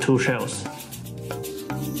closing of the two shells.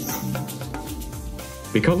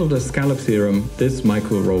 Because of the scallop theorem, this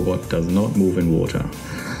micro robot does not move in water.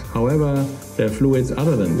 However, there are fluids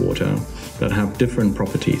other than water that have different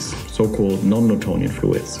properties, so-called non-Newtonian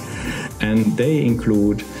fluids. And they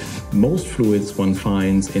include most fluids one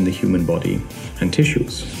finds in the human body and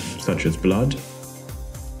tissues, such as blood,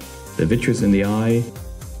 the vitreous in the eye,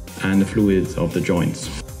 and the fluids of the joints.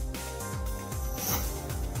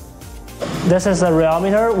 This is a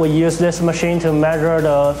rheometer. We use this machine to measure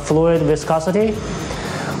the fluid viscosity.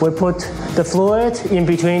 We put the fluid in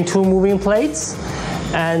between two moving plates,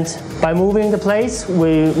 and by moving the plates,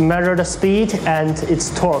 we measure the speed and its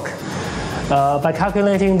torque. By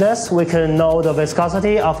calculating this, we can know the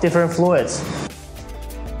viscosity of different fluids.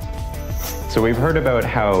 So we've heard about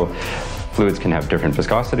how fluids can have different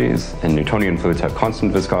viscosities, and Newtonian fluids have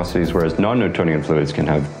constant viscosities, whereas non-Newtonian fluids can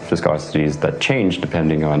have viscosities that change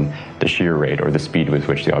depending on the shear rate or the speed with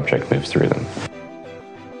which the object moves through them.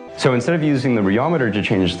 So instead of using the rheometer to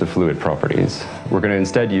change the fluid properties, we're going to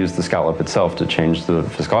instead use the scallop itself to change the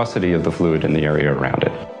viscosity of the fluid in the area around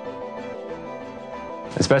it.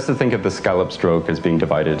 It's best to think of the scallop stroke as being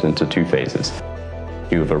divided into two phases.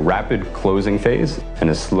 You have a rapid closing phase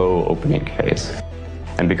and a slow opening phase.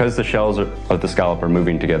 And because the shells of the scallop are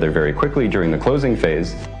moving together very quickly during the closing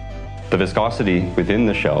phase, the viscosity within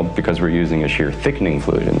the shell, because we're using a shear thickening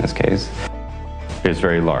fluid in this case, is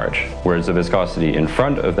very large, whereas the viscosity in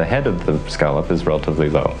front of the head of the scallop is relatively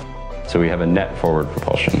low. So we have a net forward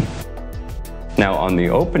propulsion. Now on the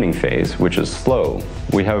opening phase, which is slow,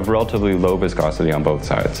 we have relatively low viscosity on both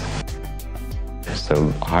sides.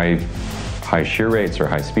 So high shear rates or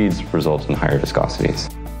high speeds result in higher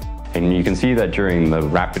viscosities. And you can see that during the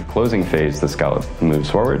rapid closing phase, the scallop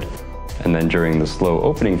moves forward, and then during the slow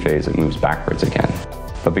opening phase, it moves backwards again.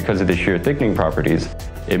 But because of the shear thickening properties,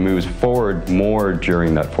 it moves forward more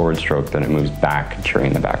during that forward stroke than it moves back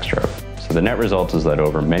during the backstroke. So the net result is that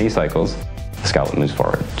over many cycles, the scallop moves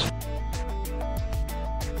forward.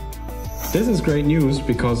 This is great news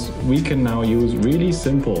because we can now use really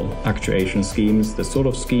simple actuation schemes, the sort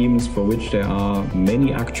of schemes for which there are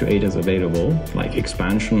many actuators available, like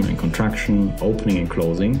expansion and contraction, opening and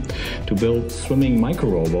closing, to build swimming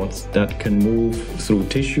micro-robots that can move through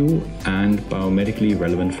tissue and biomedically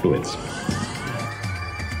relevant fluids.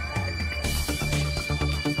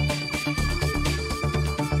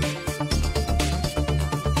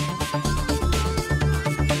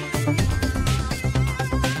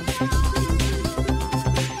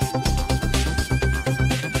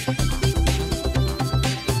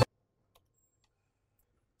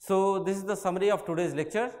 So, this is the summary of today's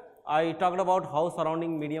lecture. I talked about how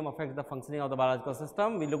surrounding medium affects the functioning of the biological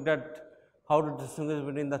system. We looked at how to distinguish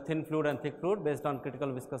between the thin fluid and thick fluid based on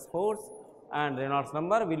critical viscous force and Reynolds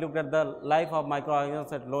number. We looked at the life of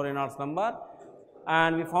microorganisms at low Reynolds number,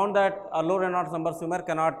 and we found that a low Reynolds number swimmer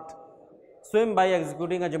cannot swim by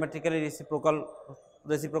executing a geometrically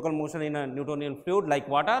reciprocal motion in a Newtonian fluid like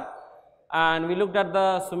water. And we looked at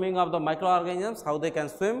the swimming of the microorganisms, how they can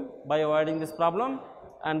swim by avoiding this problem.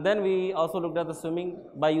 And then we also looked at the swimming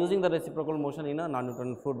by using the reciprocal motion in a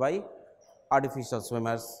non-Newtonian fluid by artificial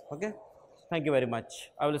swimmers. Okay. Thank you very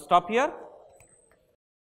much. I will stop here.